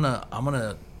 Hansberry, I'm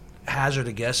gonna hazard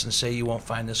a guess and say you won't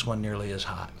find this one nearly as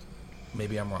hot.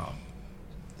 Maybe I'm wrong.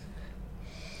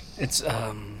 It's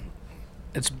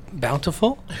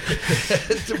bountiful.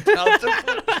 It's bountiful.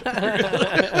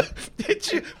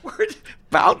 Word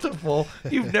bountiful.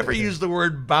 You've never used the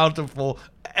word bountiful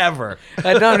ever.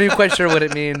 I'm not even quite sure what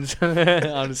it means,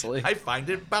 honestly. I find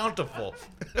it bountiful.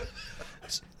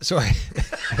 So,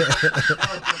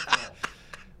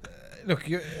 look,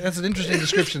 that's an interesting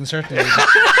description, certainly.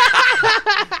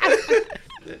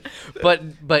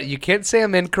 But you can't say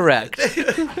I'm incorrect.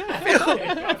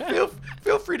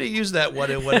 Feel free to use that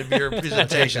one in one of your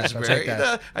presentations, Barry.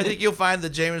 I think you'll find the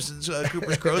Jameson's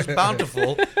Cooper's Crows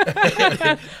bountiful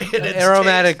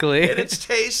aromatically in its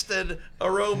taste and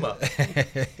aroma.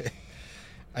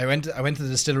 I went to the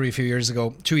distillery 2 years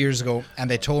ago, and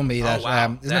they told me that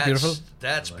isn't that beautiful?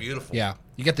 That's beautiful. Yeah,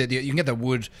 you can get the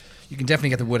wood. You can definitely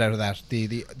get the wood out of that.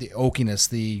 The oakiness.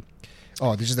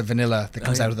 This is the vanilla that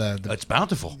comes out of the. It's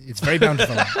bountiful. It's very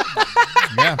bountiful.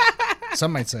 Yeah,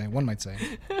 some might say. One might say.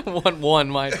 One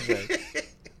might say.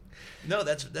 No,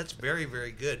 that's very,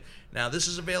 very good. Now, this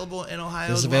is available in Ohio.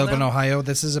 This is available in Ohio.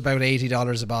 This is about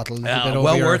 $80 a bottle.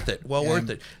 Well worth it. Worth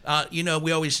it.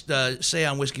 We always say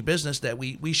on Whiskey Business that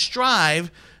we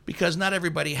strive, because not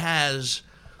everybody has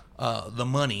the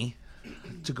money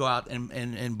to go out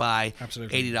and buy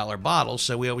 $80 bottles.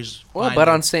 So we always but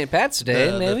on St. Pat's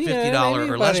Day, maybe the $50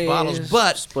 or less bottles.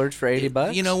 But splurge for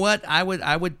 $80. You know what? I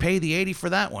would pay the $80 for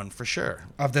that one for sure.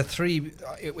 Of the 3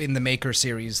 in the Maker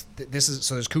series,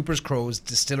 there's Cooper's Crows,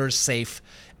 Distiller's Safe,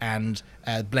 and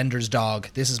Blender's Dog.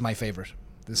 This is my favorite.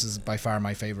 This is by far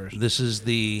my favorite. This is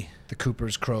the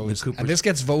Cooper's Crows. And this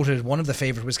gets voted one of the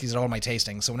favorite whiskeys at all my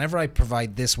tastings. So whenever I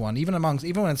provide this one, even when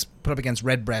it's put up against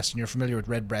Redbreast, and you're familiar with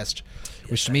Redbreast,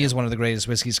 which to me is one of the greatest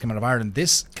whiskeys to come out of Ireland,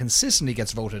 this consistently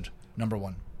gets voted number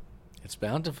 1. It's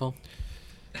bountiful.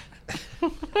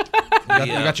 You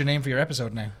got your name for your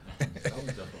episode now.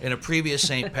 In a previous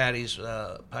St. Patty's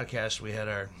podcast, we had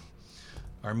our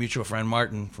mutual friend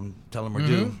Martin from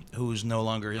Tullamore, who's no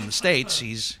longer in the States.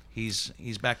 He's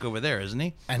back over there, isn't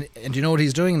he? And do you know what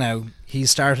he's doing now? He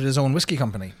started his own whiskey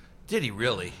company. Did he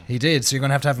really? He did. So you're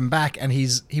going to have him back. And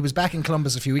he was back in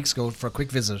Columbus a few weeks ago for a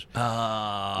quick visit.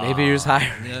 Maybe he was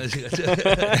hiring.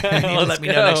 Let me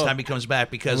know next time he comes back,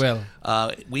 because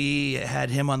we had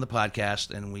him on the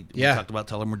podcast, and we talked about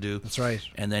Tullamore. That's right.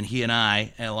 And then he and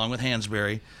I, along with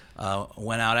Hansberry,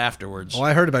 went out afterwards. Oh,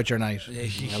 I heard about your night.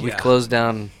 We closed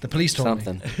down. The police told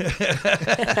something.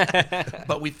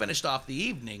 But we finished off the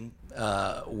evening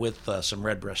with some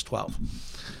Redbreast 12.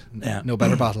 No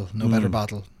better bottle. No better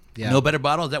bottle. Yeah. No better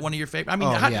bottle. Is that one of your favorite? I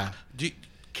mean,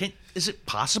 is it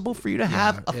possible for you to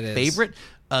have a favorite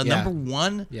number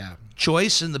 1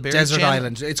 choice in the Barry Desert Channel?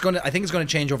 Island? I think it's going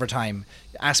to change over time.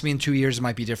 Ask me in 2 years, it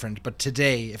might be different. But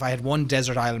today, if I had one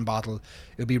Desert Island bottle,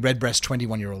 it would be Redbreast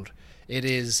 21-year-old. It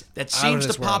is that seems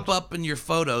to pop up in your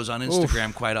photos on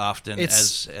Instagram quite often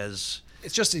as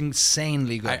it's just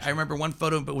insanely good. I remember one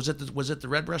photo, but was it the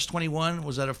Redbreast 21?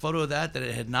 Was that a photo of that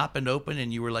it had not been opened,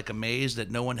 and you were like amazed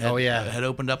that no one had had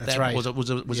opened up? That's that right. Was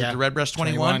it the Redbreast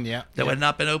 21? Yeah, that had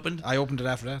not been opened. I opened it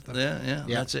after that. Yeah,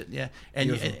 that's it. Yeah, and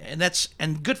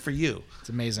good for you. It's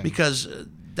amazing, because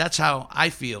that's how I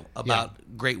feel about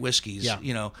great whiskeys. Yeah.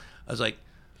 I was like,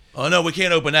 Oh no, we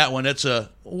can't open that one. That's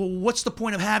what's the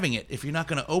point of having it if you're not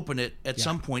going to open it at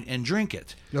some point and drink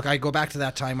it? Look, I go back to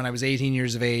that time when I was 18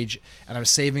 years of age and I was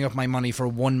saving up my money for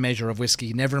one measure of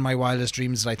whiskey. Never in my wildest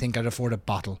dreams did I think I'd afford a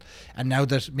bottle. And now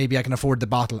that maybe I can afford the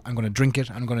bottle, I'm going to drink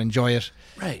it. I'm going to enjoy it.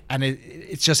 Right. And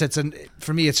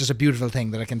for me, it's just a beautiful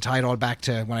thing that I can tie it all back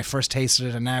to when I first tasted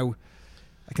it, and now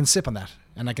I can sip on that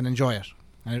and I can enjoy it.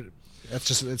 And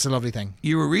it's a lovely thing.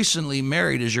 You were recently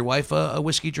married. Is your wife a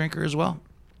whiskey drinker as well?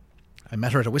 I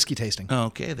met her at a whiskey tasting.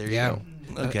 Okay, there you go.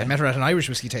 Okay. I met her at an Irish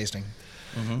whiskey tasting.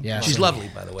 Mm-hmm. Yeah, she's lovely,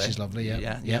 by the way. She's lovely,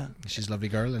 yeah. She's a lovely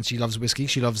girl, and she loves whiskey.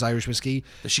 She loves Irish whiskey.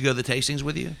 Does she go to the tastings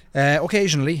with you?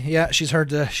 Occasionally, yeah. She's heard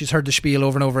the spiel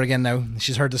over and over again now.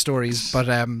 She's heard the stories,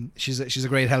 but she's a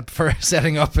great help for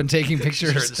setting up and taking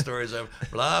pictures. She's heard the stories of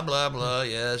blah blah blah.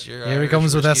 Yes, you're. Here he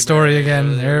comes with that story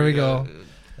again. There we go.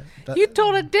 You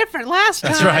told it different last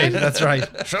time. That's right.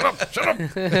 Shut up.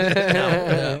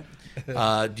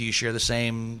 Do you share the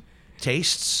same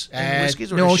tastes in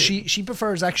whiskeys? No, she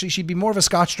prefers, actually, she'd be more of a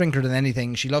Scotch drinker than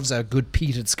anything. She loves a good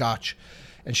peated Scotch,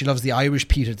 and she loves the Irish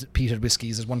peated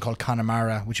whiskies. There's one called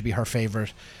Connemara, which would be her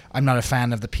favourite. I'm not a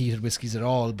fan of the peated whiskies at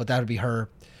all, but that would be her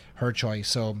choice.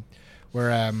 So we're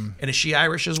and is she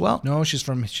Irish as well? No, she's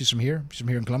from here. She's from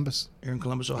here in Columbus. Here in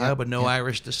Columbus, Ohio, but no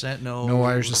Irish descent. No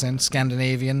Irish descent.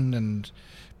 Scandinavian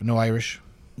but no Irish.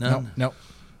 No,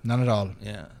 none at all.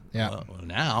 Yeah. Yeah. Well,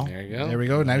 now there we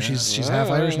go. Now she's half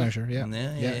Irish now. Sure. Yeah.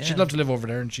 Yeah. She'd love to live over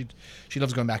there, and she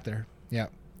loves going back there. Yeah.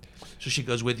 So she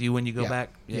goes with you when you go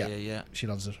back. Yeah. She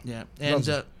loves it. Yeah.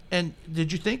 And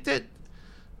did you think that?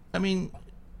 I mean,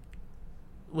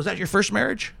 was that your first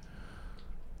marriage?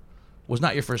 Was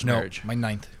not your first marriage? My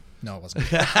ninth. No, it wasn't.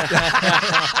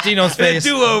 Dino's face.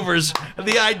 Do-overs.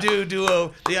 The I do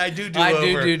do-over. The I do do-over.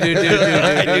 I do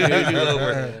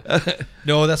do-over.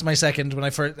 No, that's my second. When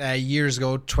I first, years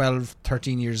ago, 12,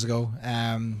 13 years ago,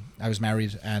 I was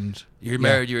married. And you're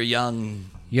married, you're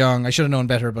young. Young. I should have known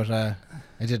better, but I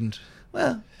didn't.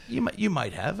 Well, you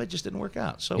might have. It just didn't work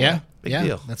out. So big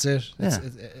deal. That's it. Yeah.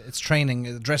 It's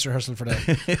training, dress rehearsal for the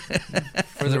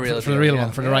real for the real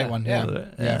one, for the right one. Yeah.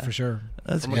 Yeah, for sure.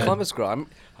 I'm a Columbus girl.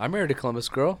 I'm married a Columbus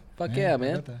girl. Fuck yeah,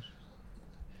 man.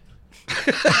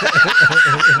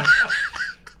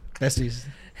 Besties.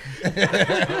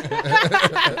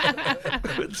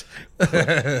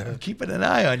 I'm keeping an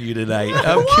eye on you tonight.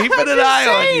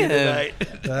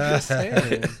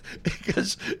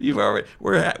 Because you've already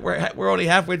we're only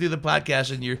halfway through the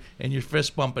podcast and you're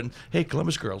fist bumping. Hey,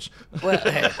 Columbus girls. Well,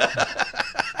 hey.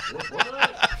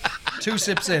 2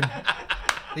 sips in.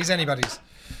 These anybody's.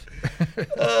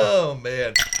 Oh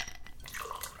man.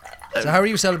 So how are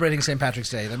you celebrating St. Patrick's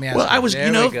Day? Let me ask. Well, I was,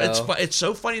 there it's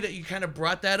so funny that you kind of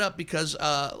brought that up because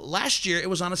last year it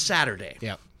was on a Saturday.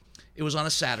 Yeah. It was on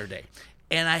a Saturday,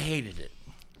 and I hated it.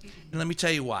 And let me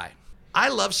tell you why. I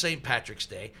love St. Patrick's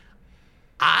Day.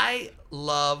 I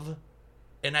love,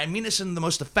 and I mean this in the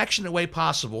most affectionate way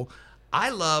possible, I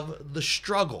love the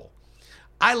struggle.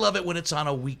 I love it when it's on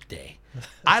a weekday.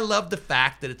 I love the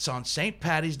fact that it's on St.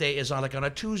 Patty's Day, is on a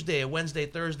Tuesday, a Wednesday,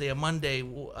 Thursday, a Monday,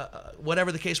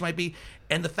 whatever the case might be,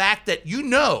 and the fact that you're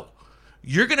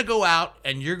going to go out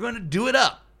and you're going to do it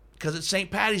up because it's St.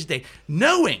 Patty's Day,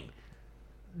 knowing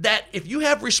that if you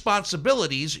have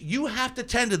responsibilities, you have to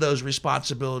tend to those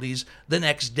responsibilities the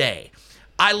next day.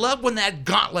 I love when that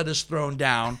gauntlet is thrown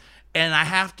down, and I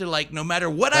have to, no matter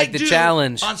what I do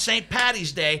challenge on St.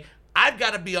 Patty's Day, I've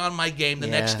got to be on my game the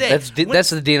next day. That's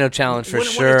the Dino challenge for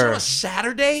sure. When it's on a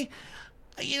Saturday,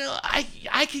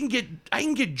 I can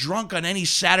get drunk on any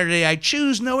Saturday I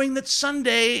choose, knowing that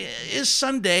Sunday is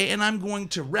Sunday and I'm going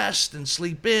to rest and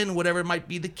sleep in, whatever might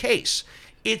be the case.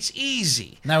 It's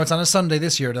easy. Now it's on a Sunday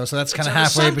this year, though, so that's kind of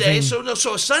halfway between. So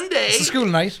a Sunday. It's a school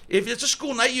night. If it's a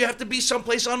school night, you have to be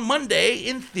someplace on Monday,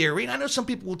 in theory. And I know some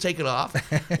people will take it off,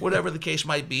 whatever the case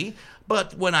might be.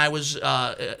 But when I was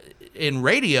in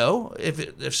radio,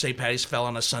 if St. Patty's fell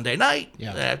on a Sunday night, I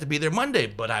have to be there Monday.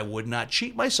 But I would not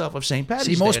cheat myself of St. Patty's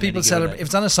Day. See, most people celebrate. If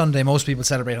it's on a Sunday, most people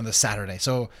celebrate on the Saturday.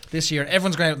 So this year,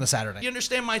 everyone's going out on the Saturday. You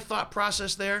understand my thought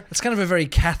process there? It's kind of a very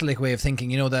Catholic way of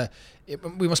thinking.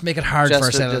 We must make it hard for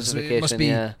ourselves. It must be,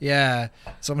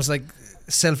 it's almost like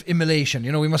self-immolation.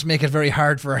 We must make it very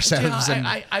hard for ourselves and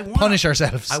punish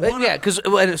ourselves. Because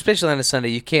especially on a Sunday,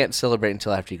 you can't celebrate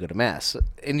until after you go to Mass.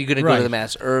 And you're going to go to the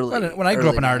Mass early. Well, when I grew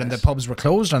up in Ireland, the pubs were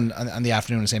closed on the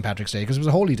afternoon of St. Patrick's Day because it was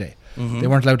a holy day. Mm-hmm. They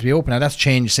weren't allowed to be open. Now, that's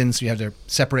changed since we have the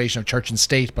separation of church and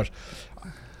state, but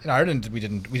in Ireland, we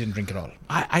didn't drink at all.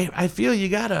 I feel you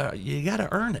gotta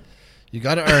earn it. You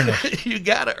got to earn it. You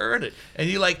got to earn it. And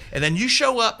and then you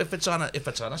show up if it's on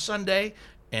a Sunday,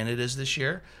 and it is this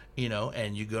year,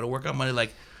 and you go to work on Monday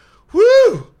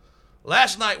woo!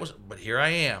 last night was, but here I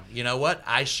am. You know what?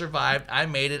 I survived. I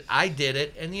made it. I did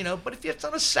it. And, but if it's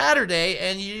on a Saturday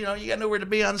and, you got nowhere to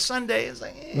be on Sunday, it's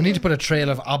like, We need to put a trail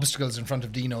of obstacles in front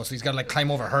of Dino, so he's got to, climb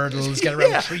over hurdles, get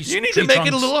around trees. You need to make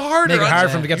it a little harder. Make it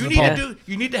hard for him to get to the pub.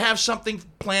 You need to have something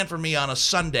planned for me on a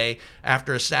Sunday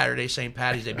after a Saturday, St.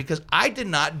 Patty's Day, because I did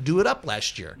not do it up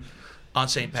last year on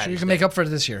St. Patty's Day. You can make up for it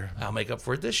this year. I'll make up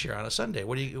for it this year on a Sunday.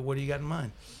 What do you got in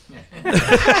mind?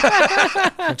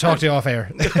 I'll talk to you off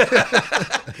air.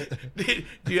 Do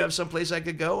you have someplace I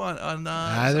could go on?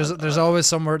 There's always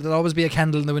somewhere. There'll always be a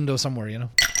candle in the window somewhere.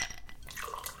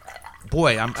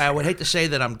 Boy, I would hate to say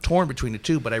that I'm torn between the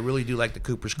two, but I really do like the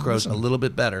Cooper's Crows a little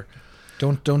bit better.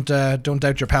 Don't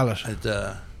doubt your palate.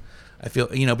 I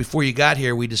feel before you got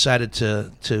here, we decided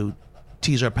to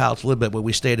tease our palates a little bit, but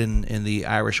we stayed in the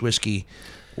Irish whiskey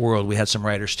world. We had some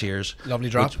writer's tears. Lovely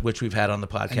drop. Which we've had on the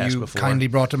podcast before. You kindly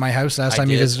brought to my house last time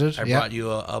you visited. I brought you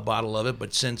a bottle of it,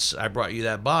 but since I brought you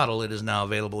that bottle, it is now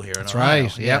available here in Ohio.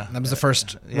 That's right. Yeah. That was the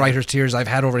first writer's tears I've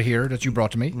had over here that you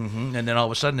brought to me. Mm-hmm. And then all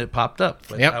of a sudden it popped up.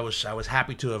 But I was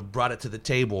happy to have brought it to the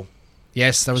table.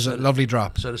 Yes, that was a lovely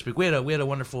drop, so to speak. We had a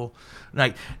wonderful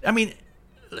night. I mean,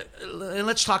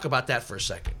 let's talk about that for a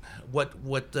second.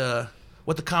 What the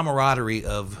camaraderie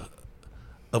of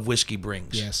whiskey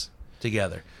brings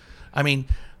together. I mean,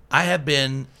 I have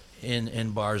been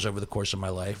in bars over the course of my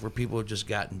life where people have just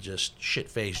gotten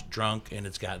shit-faced drunk and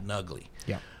it's gotten ugly.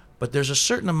 Yeah. But there's a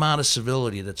certain amount of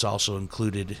civility that's also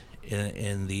included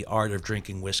in the art of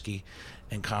drinking whiskey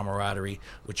and camaraderie,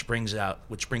 which brings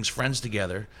friends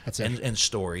together and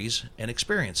stories and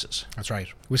experiences. That's right.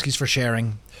 Whiskey's for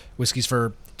sharing. Whiskey's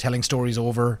for telling stories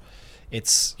over.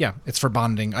 It's for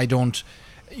bonding.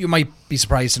 You might be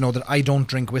surprised to know that I don't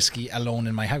drink whiskey alone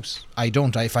in my house. I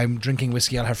don't. If I'm drinking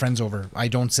whiskey, I'll have friends over. I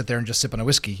don't sit there and just sip on a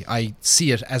whiskey. I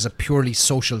see it as a purely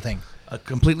social thing. A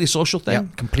completely social thing? Yeah,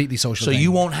 completely social thing. So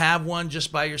you won't have one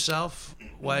just by yourself?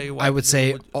 Why I would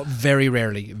say very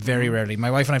rarely, very rarely.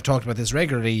 My wife and I have talked about this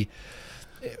regularly.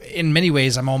 In many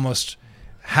ways, I'm almost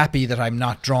happy that I'm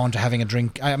not drawn to having a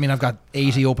drink. I mean, I've got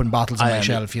 80 open bottles on my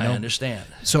shelf, I understand.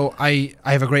 So I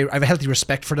have a healthy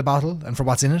respect for the bottle and for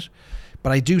what's in it.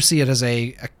 But I do see it as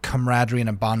a camaraderie and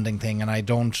a bonding thing, and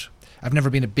I've never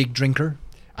been a big drinker,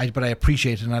 but I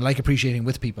appreciate it, and I like appreciating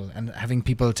with people and having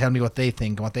people tell me what they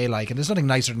think and what they like. And there's nothing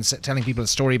nicer than telling people a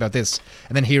story about this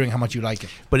and then hearing how much you like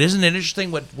it. But isn't it interesting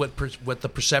what the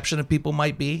perception of people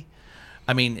might be?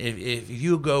 I mean, if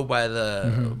you go by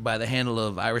the handle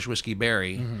of Irish Whiskey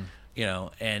Barry,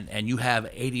 and you have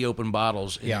 80 open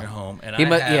bottles in your home, and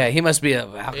he must be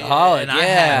an alcoholic.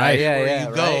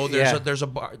 There's a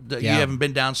bar. You haven't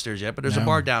been downstairs yet, but there's a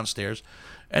bar downstairs,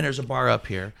 and there's a bar up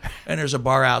here, and there's a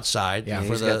bar outside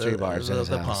for the 3 bars in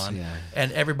the house. pond,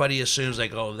 and everybody assumes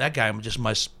like, oh, that guy just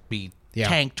must be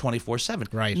tanked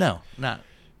 24/7. Right? No, not.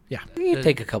 Yeah, you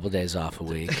take a couple days off a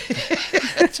week.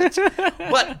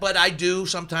 but I do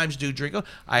sometimes drink.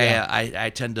 I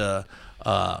tend to.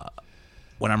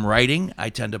 When I'm writing, I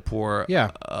tend to pour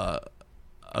a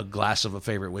glass of a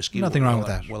favorite whiskey. Nothing wrong with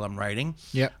that. While I'm writing.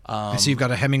 Yeah. I see you've got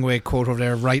a Hemingway quote over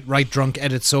there. Right drunk,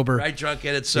 edit sober. Right drunk,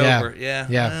 edit sober.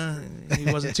 Yeah. He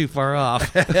wasn't too far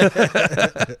off. There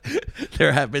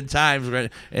have been times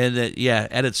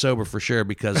edit sober for sure,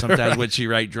 because sometimes when she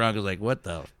write drunk, it's like, what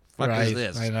the fuck is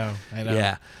this? I know.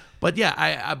 Yeah. But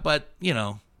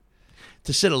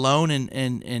to sit alone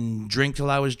and drink till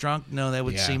I was drunk, no, that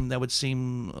would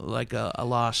seem like a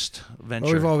lost venture.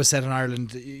 Well, we've always said in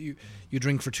Ireland, you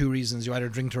drink for 2 reasons: you either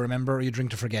drink to remember or you drink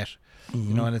to forget.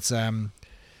 Mm-hmm. And it's I don't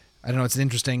know, it's an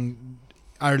interesting.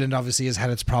 Ireland obviously has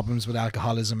had its problems with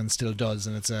alcoholism and still does,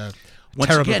 and it's a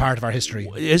terrible part of our history.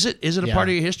 Is it a part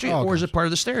of your history, or is it part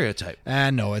of the stereotype?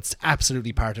 No, it's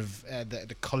absolutely part of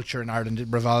the culture in Ireland. It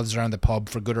revolves around the pub,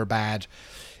 for good or bad.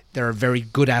 There are very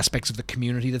good aspects of the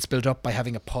community that's built up by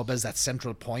having a pub as that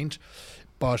central point.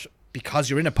 But because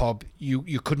you're in a pub,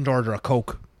 you couldn't order a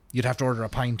Coke. You'd have to order a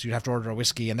pint. You'd have to order a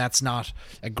whiskey. And that's not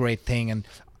a great thing. And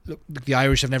look, the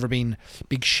Irish have never been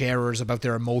big sharers about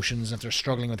their emotions. If they're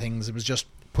struggling with things, it was just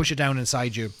push it down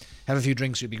inside you. Have a few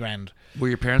drinks, you'll be grand. Were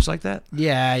your parents like that?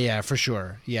 Yeah, for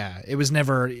sure. Yeah. It was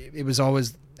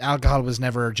always, alcohol was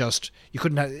never just, you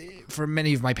couldn't have, for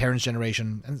many of my parents'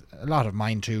 generation, and a lot of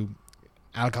mine too,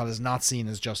 alcohol is not seen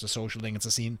as just a social thing.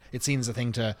 It's seen as a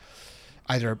thing to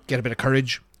either get a bit of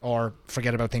courage or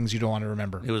forget about things you don't want to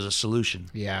remember. It was a solution.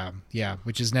 Yeah,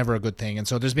 which is never a good thing. And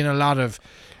so there's been a lot of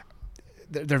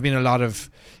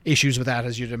issues with that,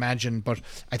 as you'd imagine. But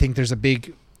I think there's a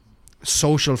big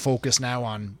social focus now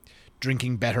on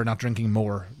drinking better, not drinking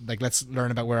more. Like, let's learn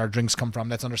about where our drinks come from.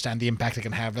 Let's understand the impact it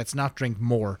can have. Let's not drink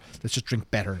more. Let's just drink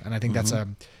better. And I think that's a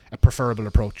preferable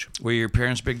approach. Were your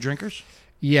parents big drinkers?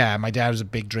 Yeah, my dad was a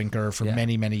big drinker for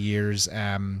many, many years.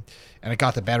 And it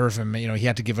got the better of him. You know, he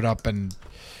had to give it up and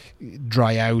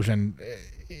dry out. And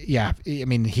I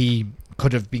mean, he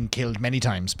could have been killed many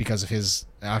times because of his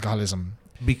alcoholism.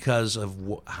 Because of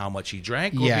how much he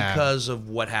drank, or because of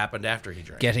what happened after he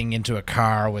drank? Getting into a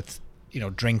car with,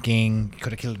 drinking,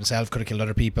 could have killed himself, could have killed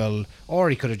other people, or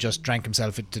he could have just drank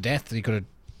himself to death. He could have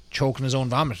choked on his own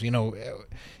vomit.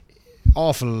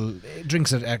 Awful.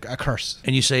 Drinks a curse.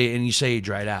 And you say he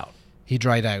dried out. He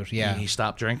dried out. Yeah. And he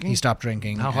stopped drinking. He stopped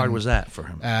drinking. How hard was that for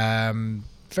him?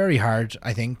 Very hard,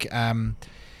 I think.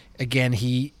 Again,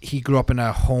 he grew up in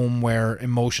a home where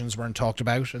emotions weren't talked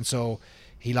about, and so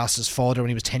he lost his father when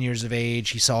he was 10 years of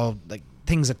age. He saw like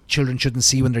things that children shouldn't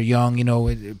see when they're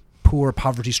young. Poor,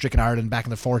 poverty-stricken Ireland back in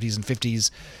the 40s and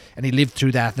 50s, and he lived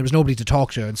through that. And there was nobody to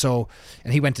talk to,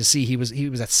 and he went to sea. He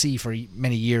was at sea for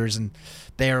many years, and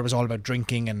there it was all about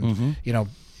drinking, and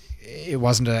it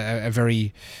wasn't a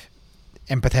very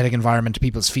empathetic environment to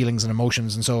people's feelings and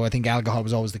emotions. And so I think alcohol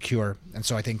was always the cure, and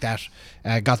so I think that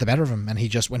got the better of him. And he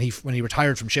just when he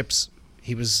retired from ships,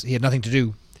 he had nothing to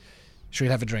do. Sure,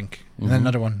 he'd have a drink, and then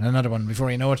another one. Before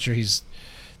you know it, sure, he's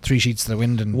 3 sheets to the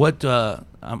wind. And what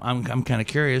I'm kind of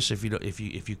curious if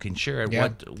you can share it. Yeah.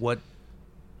 What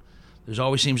there's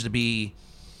always seems to be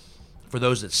for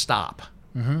those that stop.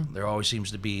 Mm-hmm. There always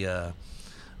seems to be a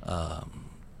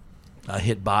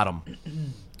hit bottom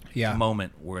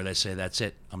moment where they say, "That's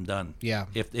it, I'm done." Yeah.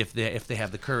 If they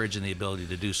have the courage and the ability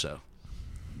to do so.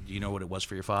 Do you know what it was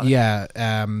for your father? Yeah.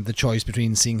 The choice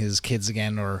between seeing his kids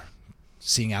again or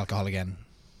seeing alcohol again.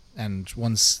 And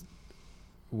once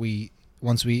we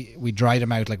dried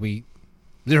him out, like we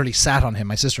literally sat on him.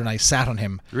 My sister and I sat on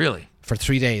him. Really? For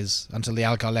 3 days until the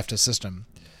alcohol left his system,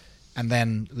 and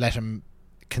then let him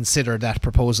consider that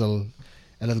proposal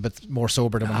a little bit more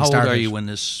sober than when he started. How old are you when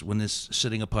this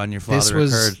sitting upon your father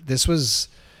occurred? This was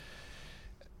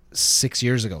 6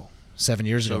 years ago. 7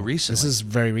 years ago. So recently. This is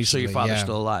very recently. So your father's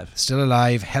still alive? Still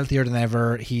alive, healthier than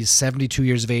ever. He's 72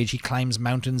 years of age. He climbs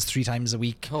mountains 3 times a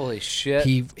week. Holy shit.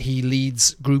 He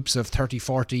leads groups of 30,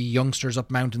 40 youngsters up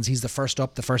mountains. He's the first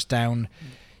up, the first down.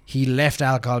 He left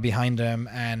alcohol behind him,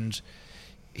 and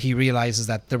he realizes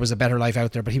that there was a better life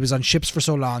out there. But he was on ships for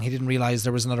so long, he didn't realize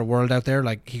there was another world out there.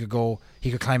 Like, he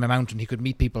could climb a mountain, he could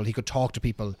meet people, he could talk to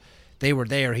people. They were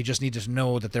there. He just needed to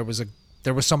know that there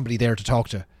was somebody there to talk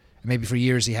to. Maybe for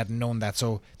years he hadn't known that,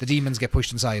 so the demons get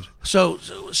pushed inside. So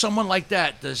someone like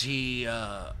that, does he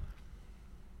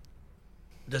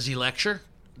lecture?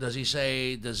 Does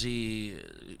he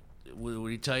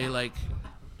would he tell you, like,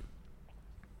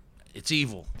 it's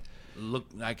evil? Look,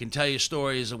 I can tell you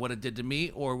stories of what it did to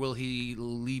me, or will he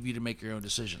leave you to make your own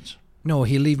decisions? No,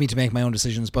 he'll leave me to make my own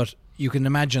decisions, but you can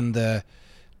imagine the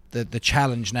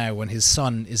challenge now when his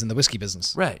son is in the whiskey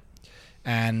business. Right.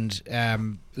 And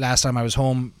last time I was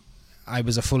home, I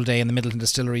was a full day in the Midleton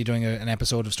Distillery doing an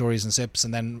episode of Stories and Sips,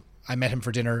 and then I met him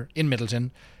for dinner in Midleton,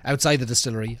 outside the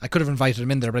distillery. I could have invited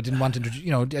him in there, but I didn't want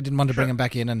to bring him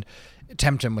back in and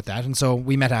tempt him with that. And so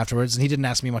we met afterwards, and he didn't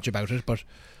ask me much about it, but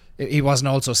he wasn't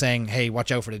also saying, "Hey,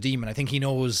 watch out for the demon." I think he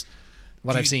knows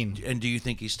what I've seen. And do you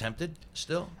think he's tempted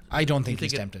still? I don't think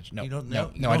he's tempted. No. You don't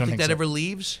know? No, I don't think that ever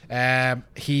leaves?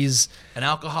 He's an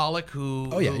alcoholic who...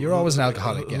 Oh, yeah, you're always an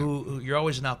alcoholic, You're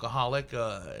always an alcoholic.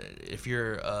 If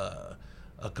you're a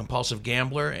compulsive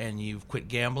gambler and you've quit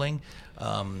gambling,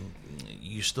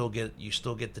 you still get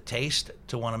the taste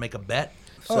to want to make a bet.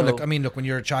 So, look, when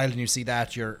you're a child and you see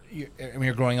that, when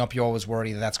you're growing up, you always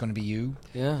worry that that's going to be you.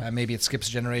 Yeah. Maybe it skips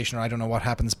a generation, or I don't know what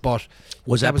happens, but...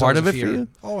 Was that part of it for you?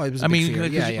 Oh, it was a big fear.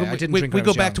 Yeah. I didn't drink we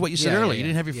go back to what you said earlier. You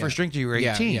didn't have your first drink till you were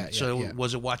 18. Yeah, so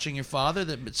was it watching your father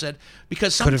that said...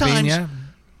 Because sometimes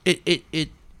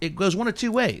it goes one of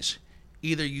two ways.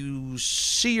 Either you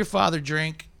see your father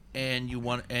drink and you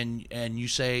want and you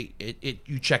say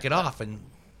you check it off, and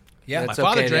my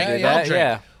father drank, I'll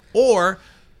drink. Or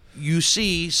you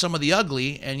see some of the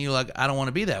ugly and you're like, I don't want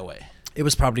to be that way. It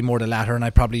was probably more the latter, and I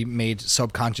probably made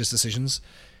subconscious decisions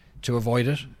to avoid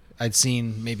it. I'd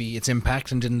seen maybe its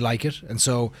impact and didn't like it, and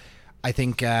so I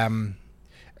think I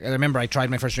remember I tried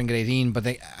my first drink at 18, but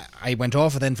I went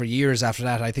off it then for years after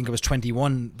that. I think it was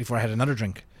 21 before I had another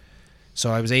drink.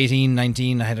 So I was 18,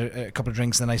 19, I had a couple of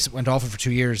drinks, then I went off it for 2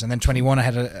 years, and then 21 I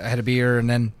had a beer, and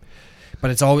then...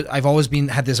 But I've always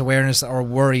had this awareness or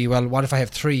worry. Well, what if I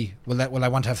have 3? Will I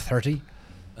want to have 30?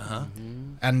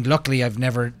 And luckily, I've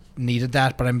never needed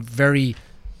that. But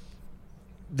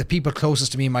the people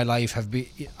closest to me in my life have been.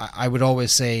 I would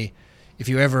always say, if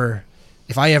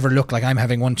if I ever look like I'm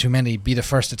having one too many, be the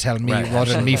first to tell me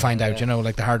rather than me find out,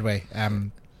 like the hard way.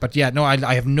 But yeah, no,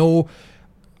 I have no.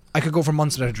 I could go for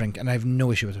months without a drink, and I have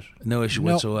no issue with it. No issue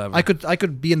whatsoever. I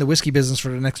could be in the whiskey business for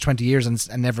the next 20 years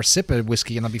and never sip a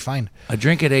whiskey, and I'll be fine. I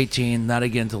drink at 18, not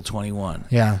again until 21.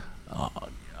 Yeah.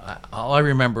 All I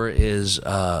remember is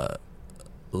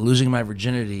losing my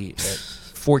virginity at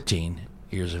 14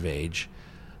 years of age,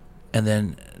 and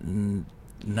then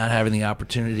not having the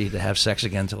opportunity to have sex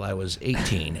again until I was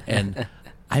 18, and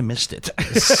I missed it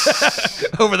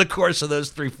over the course of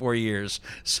those 3-4 years.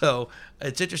 So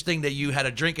it's interesting that you had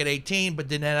a drink at 18, but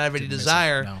didn't have any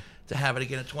desire to have it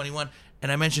again at 21.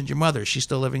 And I mentioned your mother. She's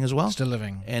still living as well? Still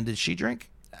living. And did she drink?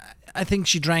 I think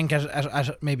she drank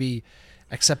at maybe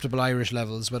acceptable Irish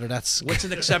levels, whether that's... What's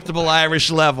an acceptable Irish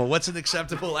level? What's an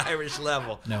acceptable Irish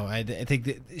level? No, I think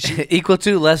that she... Equal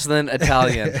to, less than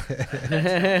Italian.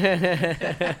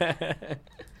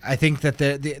 I think that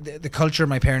the culture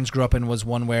my parents grew up in was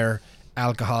one where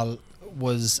alcohol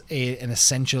was an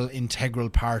essential, integral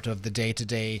part of the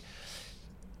day-to-day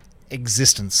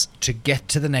existence. To get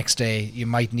to the next day, you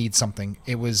might need something.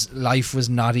 Life was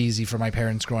not easy for my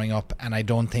parents growing up, and I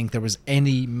don't think there was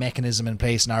any mechanism in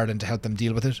place in Ireland to help them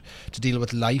deal with it, to deal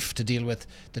with life, to deal with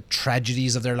the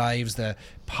tragedies of their lives, the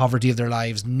poverty of their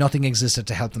lives. Nothing existed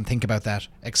to help them think about that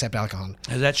except alcohol.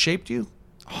 Has that shaped you?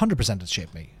 100% it's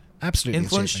shaped me. Absolutely.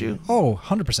 Influenced you? Oh,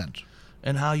 100%.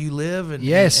 And how you live, and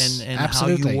yes, and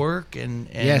absolutely. how you work, and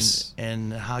yes,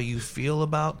 and how you feel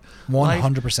about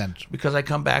 100%. Life. Because I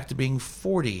come back to being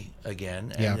 40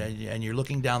 again, and you're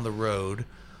looking down the road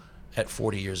at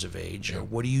 40 years of age. Yeah.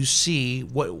 What do you see?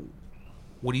 What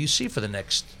do you see for the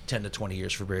next 10 to 20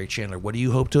 years for Barry Chandler? What do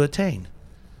you hope to attain?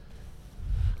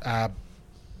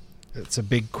 It's a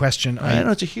big question. I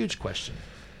know it's a huge question.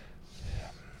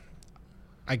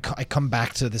 I come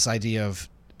back to this idea of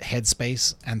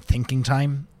headspace and thinking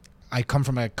time. I come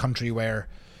from a country where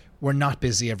we're not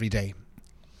busy every day.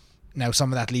 Now,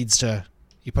 some of that leads to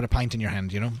you put a pint in your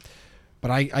hand, But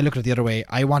I look at it the other way.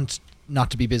 I want not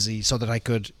to be busy so that I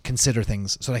could consider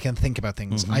things, so that I can think about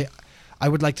things. Mm-hmm. I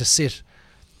would like to sit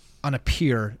on a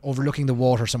pier overlooking the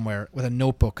water somewhere with a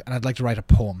notebook, and I'd like to write a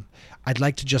poem. I'd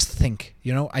like to just think,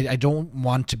 I don't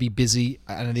want to be busy.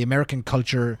 And in the American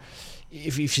culture,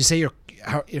 if you say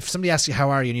if somebody asks you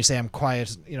how are you and you say I'm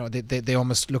quiet, they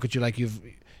almost look at you like you've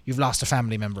lost a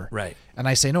family member. Right. And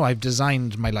I say, no, I've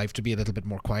designed my life to be a little bit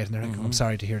more quiet. And they're like, I'm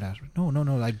sorry to hear that.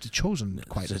 No, I've chosen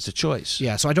quiet. It's a choice.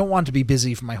 Yeah, so I don't want to be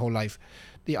busy for my whole life.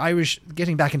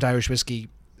 Getting back into Irish whiskey,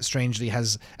 strangely,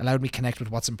 has allowed me to connect with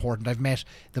what's important. I've met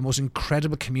the most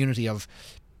incredible community of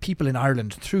people in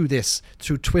Ireland through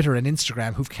Twitter and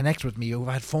Instagram who've connected with me, who've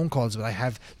had phone calls with, I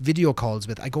have video calls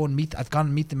with. I've gone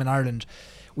and meet them in Ireland.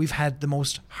 We've had the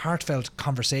most heartfelt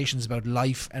conversations about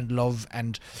life and love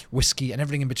and whiskey and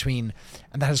everything in between,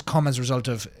 and that has come as a result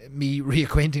of me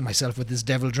reacquainting myself with this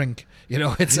devil drink.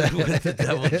 It's with the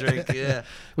devil drink, yeah.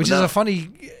 Which is a funny,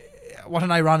 what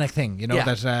an ironic thing,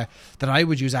 that I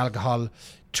would use alcohol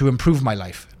to improve my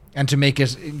life and to make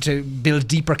it, to build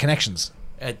deeper connections.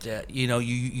 It's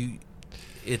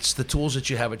the tools that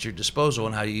you have at your disposal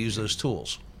and how you use those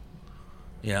tools.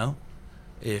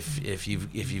 If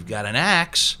you've got an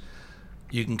axe,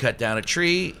 you can cut down a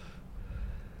tree,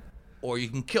 or you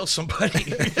can kill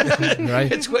somebody.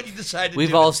 Right. It's what you decide to do.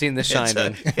 We've all seen The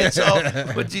Shining. It's all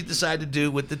what you decide to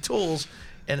do with the tools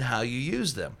and how you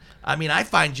use them. I mean, I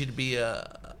find you to be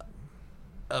a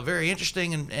very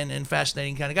interesting and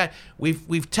fascinating kind of guy.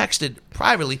 We've texted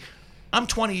privately. I'm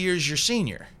 20 years your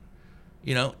senior.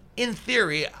 In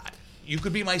theory, you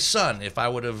could be my son if I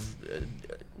would have.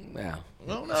 Yeah.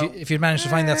 Well, no. If you'd managed to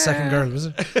find that second girl, was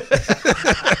it?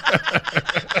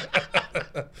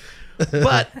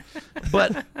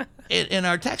 But in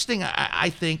our texting,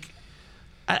 I think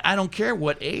I don't care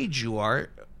what age you are,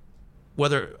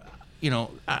 whether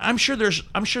I'm sure there's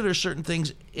certain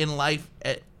things in life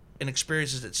and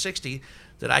experiences at 60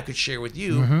 that I could share with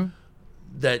you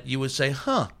that you would say,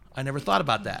 I never thought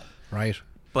about that. Right.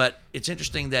 But it's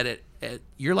interesting that at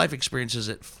your life experiences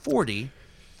at 40,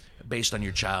 based on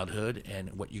your childhood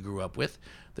and what you grew up with,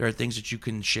 there are things that you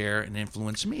can share and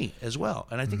influence me as well.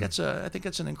 And I think that's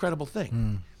an incredible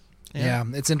thing. Yeah,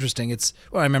 it's interesting.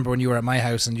 I remember when you were at my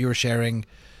house and you were sharing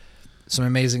some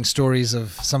amazing stories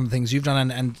of some things you've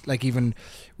done, and like even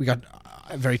we got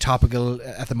very topical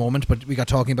at the moment, but we got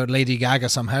talking about Lady Gaga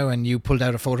somehow, and you pulled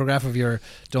out a photograph of your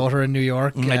daughter in New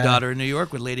York. My daughter in New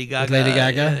York with Lady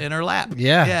Gaga, in her lap.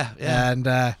 Yeah.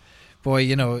 And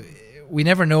boy, we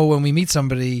never know when we meet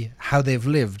somebody how they've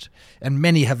lived, and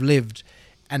many have lived,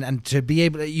 and to be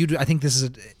able to, I think this is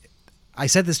I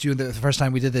said this to you the first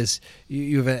time we did this.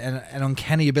 You have an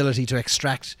uncanny ability to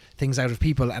extract things out of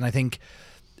people, and I think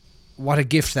what a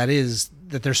gift that is,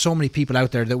 that there's so many people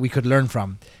out there that we could learn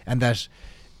from, and that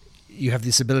you have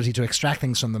this ability to extract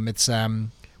things from them. It's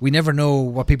we never know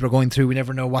what people are going through. We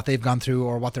never know what they've gone through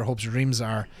or what their hopes or dreams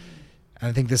are. And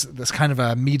I think this kind of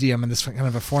a medium and this kind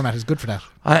of a format is good for that.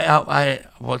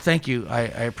 Well, thank you. I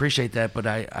appreciate that, but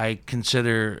I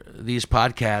consider these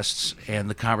podcasts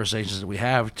and the conversations that we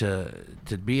have to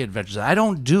be adventures. I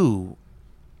don't do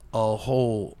a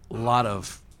whole lot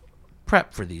of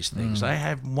prep for these things. I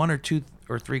have 1 or 2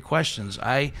 or 3 questions.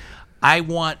 I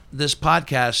want this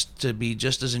podcast to be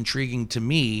just as intriguing to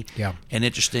me and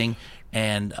interesting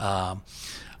and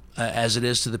as it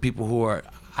is to the people who are.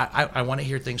 I want to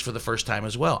hear things for the first time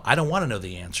as well. I don't want to know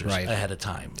the answers ahead of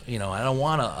time. I don't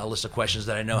want a list of questions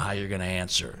that I know how you're going to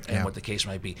answer and what the case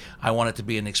might be. I want it to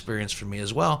be an experience for me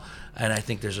as well. And I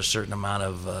think there's a certain amount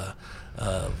of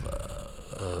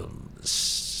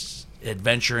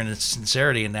adventure and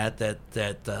sincerity in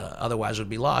that otherwise would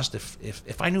be lost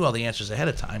if I knew all the answers ahead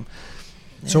of time.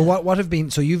 So what have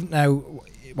been? So you've now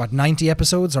 90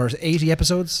 episodes or 80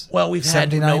 episodes? Well, we've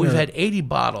had 80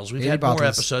 bottles. We've 80 had bottles. More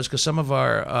episodes because some of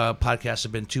our podcasts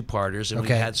have been 2-parters, and we've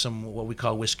had some what we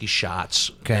call whiskey shots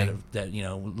that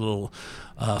little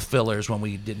fillers when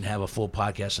we didn't have a full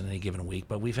podcast in any given week.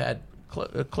 But we've had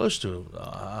close to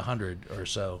 100 or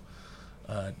so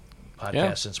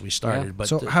podcasts since we started. Yeah. But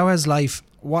so how has life?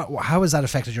 How has that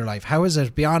affected your life? How is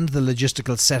it beyond the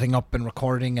logistical setting up and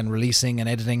recording and releasing and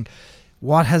editing?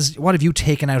 What have you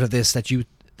taken out of this that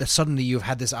suddenly you've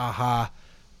had this aha,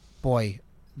 boy,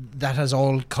 that has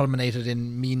all culminated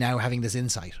in me now having this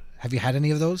insight? Have you had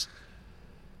any of those?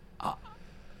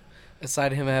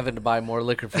 Aside him having to buy more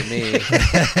liquor for me.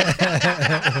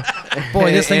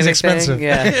 Boy, this thing's expensive.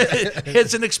 Yeah.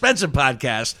 It's an expensive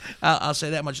podcast. I'll say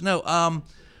that much. No,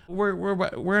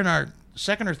 we're in our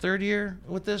 2nd or 3rd year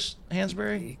with this,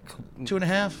 Hansberry?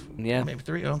 2.5? Yeah. Maybe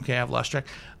 3? Okay, I've lost track.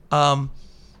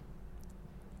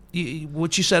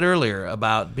 What you said earlier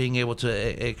about being able to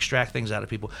extract things out of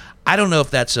people, I don't know if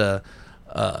that's a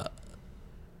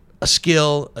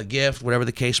skill, a gift, whatever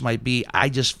the case might be. I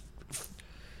just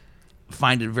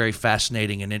find it very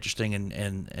fascinating and interesting,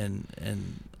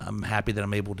 and I'm happy that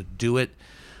I'm able to do it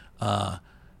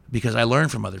because I learn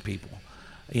from other people.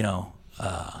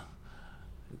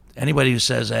 Anybody who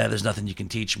says, "There's nothing you can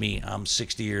teach me," I'm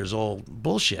 60 years old,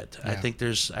 bullshit. Yeah. I think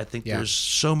there's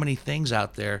so many things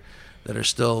out there that are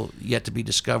still yet to be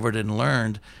discovered and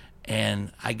learned.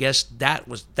 And I guess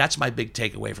that's my big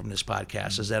takeaway from this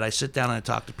podcast is that I sit down and I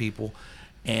talk to people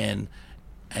and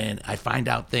I find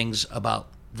out things about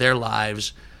their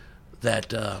lives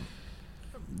that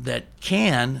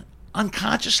can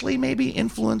unconsciously maybe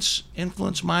influence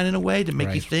mine in a way to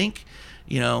make you think.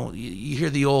 You hear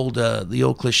the old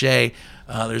cliche,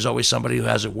 there's always somebody who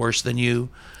has it worse than you,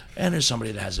 and there's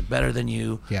somebody that has it better than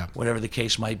you, whatever the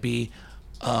case might be.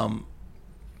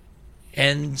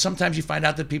 And sometimes you find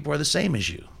out that people are the same as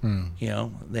you.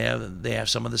 They have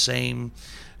some of the same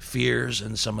fears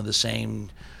and some of the same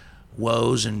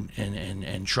woes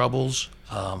and troubles.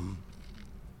 And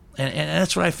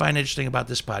that's what I find interesting about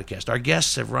this podcast. Our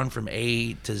guests have run from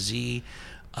A to Z.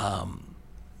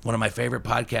 One of my favorite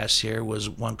podcasts here was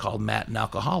one called Matt and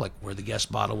Alcoholic, where the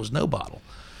guest bottle was no bottle.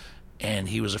 And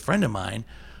he was a friend of mine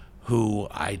who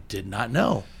I did not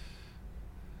know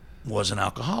was an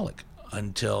alcoholic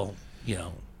until,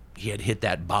 he had hit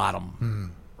that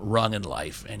bottom rung in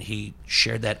life. And he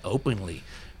shared that openly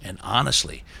and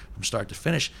honestly from start to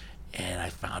finish. And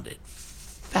I found it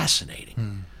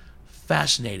fascinating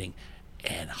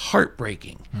and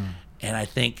heartbreaking. And I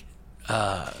think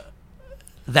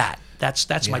that's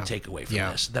my takeaway from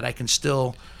this, that I can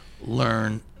still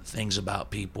learn things about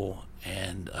people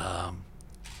and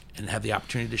have the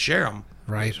opportunity to share them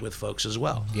with folks as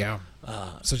well.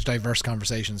 Such diverse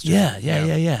conversations.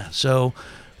 Yeah. So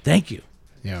thank you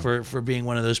for being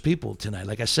one of those people tonight.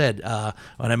 Like I said,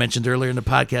 when I mentioned earlier in the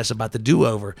podcast about the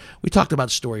do-over, we talked about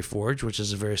StoryForge, which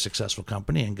is a very successful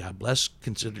company, and God bless,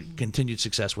 continued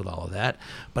success with all of that.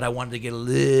 But I wanted to get a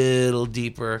little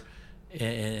deeper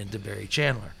into Barry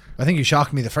Chandler. I think you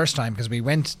shocked me the first time because we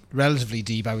went relatively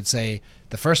deep, I would say,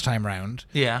 the first time round.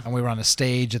 Yeah. And we were on a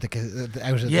stage at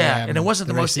and it wasn't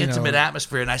the most intimate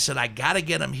atmosphere. And I said, I got to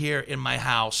get him here in my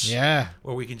house. Yeah.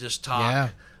 Where we can just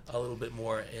talk a little bit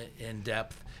more in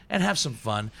depth and have some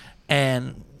fun.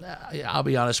 And I'll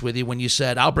be honest with you, when you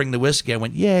said, I'll bring the whiskey, I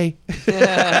went, yay.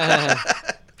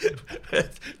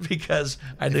 Because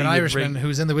I knew an Irishman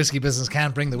who's in the whiskey business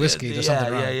can't bring the whiskey. There's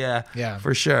something wrong. Yeah,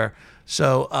 for sure.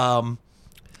 So,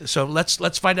 So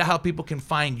let's find out how people can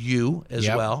find you as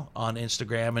well on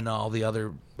Instagram and all the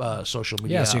other social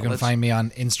media outlets. So you can find me on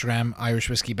Instagram, Irish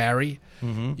Whiskey Barry.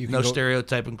 Mm-hmm. No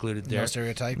stereotype included there. No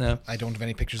stereotype. No. I don't have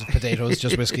any pictures of potatoes,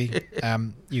 just whiskey.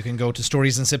 You can go to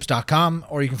storiesandsips.com,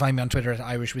 or you can find me on Twitter at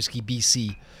Irish Whiskey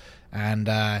BC, and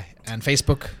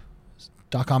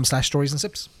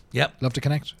Facebook.com/storiesandsips. Yep. Love to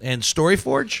connect. And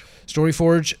Storyforge?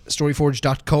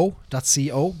 Storyforge.co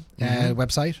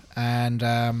website. And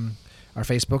our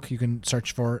Facebook, you can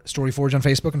search for Storyforge on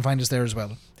Facebook and find us there as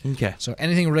well. Okay. So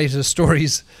anything related to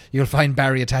stories, you'll find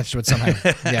Barry attached to it somehow.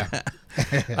 Yeah.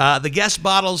 The guest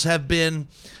bottles have been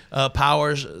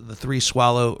Powers, the 3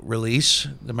 Swallow release.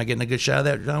 Am I getting a good shot of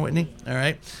that, John Whitney? All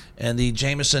right. And the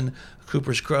Jameson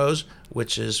Cooper's Crows,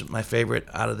 which is my favorite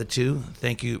out of the two.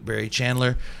 Thank you, Barry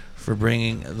Chandler, for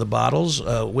bringing the bottles.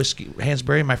 Whiskey,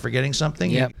 Hansberry, am I forgetting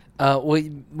something? Yeah.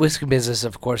 Whiskey Business,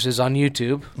 of course, is on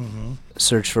YouTube. Mm-hmm.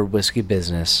 Search for Whiskey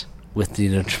Business with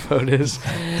Dino Tripodis.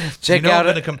 Check out. I'm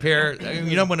going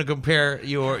to compare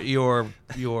your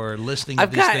listing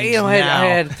of these things now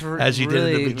as you did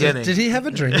in the beginning. Did he have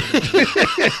a drink?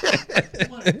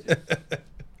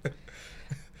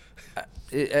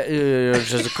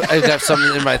 I got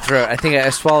something in my throat. I think I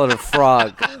swallowed a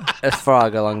frog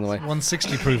along the way.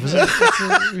 160 proof, is it?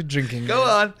 You're drinking. Go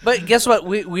on. But guess what?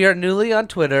 We are newly on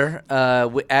Twitter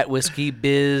at Whiskey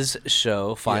Biz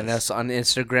Show. Find us on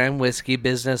Instagram, Whiskey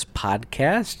Business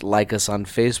Podcast. Like us on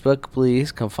Facebook,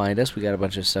 please. Come find us. We got a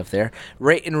bunch of stuff there.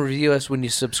 Rate and review us when you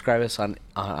subscribe us on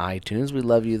iTunes. We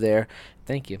love you there.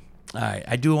 Thank you. All right.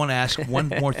 I do want to ask one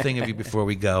more thing of you before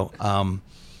we go.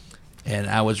 And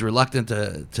I was reluctant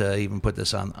to even put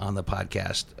this on the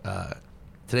podcast.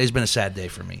 Today's been a sad day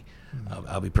for me.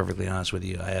 I'll be perfectly honest with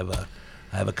you. I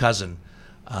have a cousin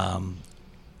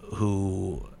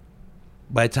who,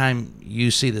 by the time you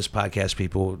see this podcast,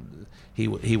 people, he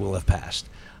will have passed.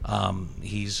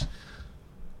 He's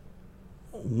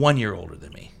 1 year older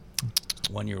than me.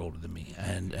 1 year older than me,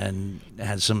 and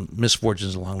had some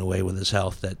misfortunes along the way with his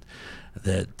health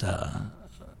that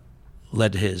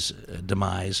led to his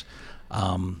demise.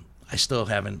 I still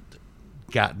haven't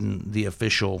gotten the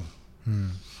official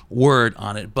word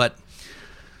on it, but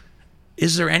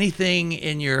is there anything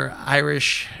in your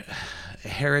Irish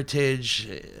heritage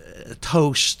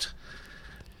toast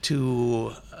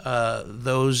to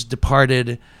those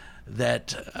departed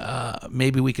that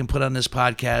maybe we can put on this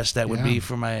podcast that would be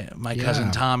for my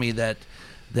cousin Tommy, that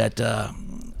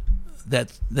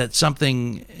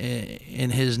something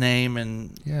in his name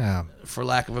and for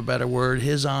lack of a better word,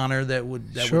 his honor that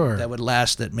would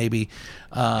last, that maybe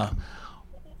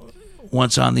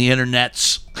once on the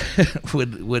internets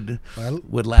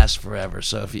would last forever.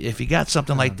 So if you got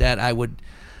something like that, I would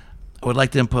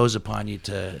like to impose upon you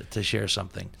to share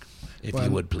something, if you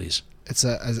would, please. It's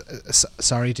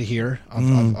sorry to hear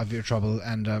of your trouble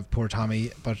and of poor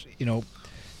Tommy, but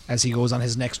as he goes on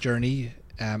his next journey,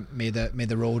 may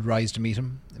the road rise to meet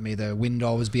him. May the wind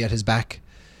always be at his back,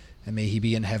 and may he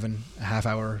be in heaven a half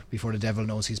hour before the devil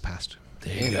knows he's passed.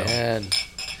 There you go.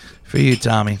 For you,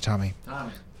 Tommy. Tommy.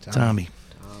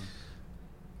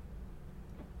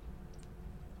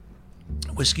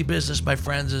 Whiskey Business, my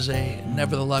friends, is a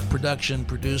Never the Luck production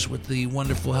produced with the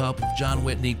wonderful help of John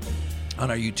Whitney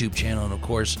on our YouTube channel, and of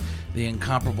course the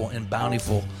incomparable and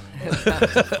bountiful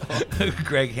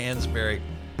Greg Hansberry.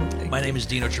 My name is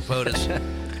Dino Tripodis.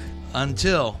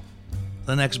 Until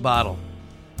the next bottle,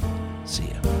 see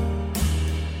ya.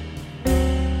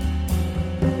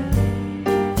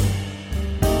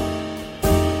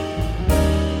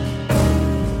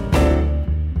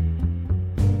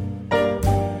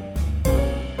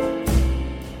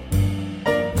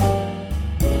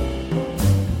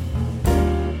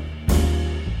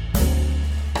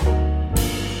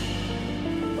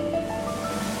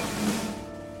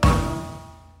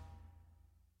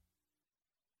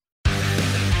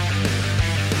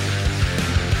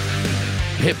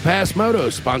 Pit Pass Moto,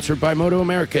 sponsored by Moto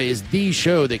America, is the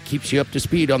show that keeps you up to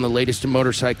speed on the latest in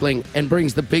motorcycling and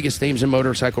brings the biggest names in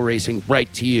motorcycle racing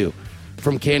right to you.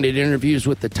 From candid interviews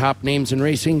with the top names in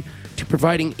racing to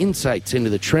providing insights into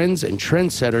the trends and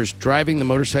trendsetters driving the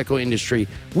motorcycle industry,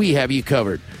 we have you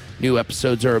covered. New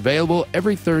episodes are available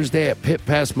every Thursday at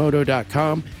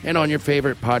pitpassmoto.com and on your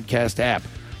favorite podcast app.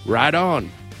 Ride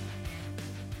on!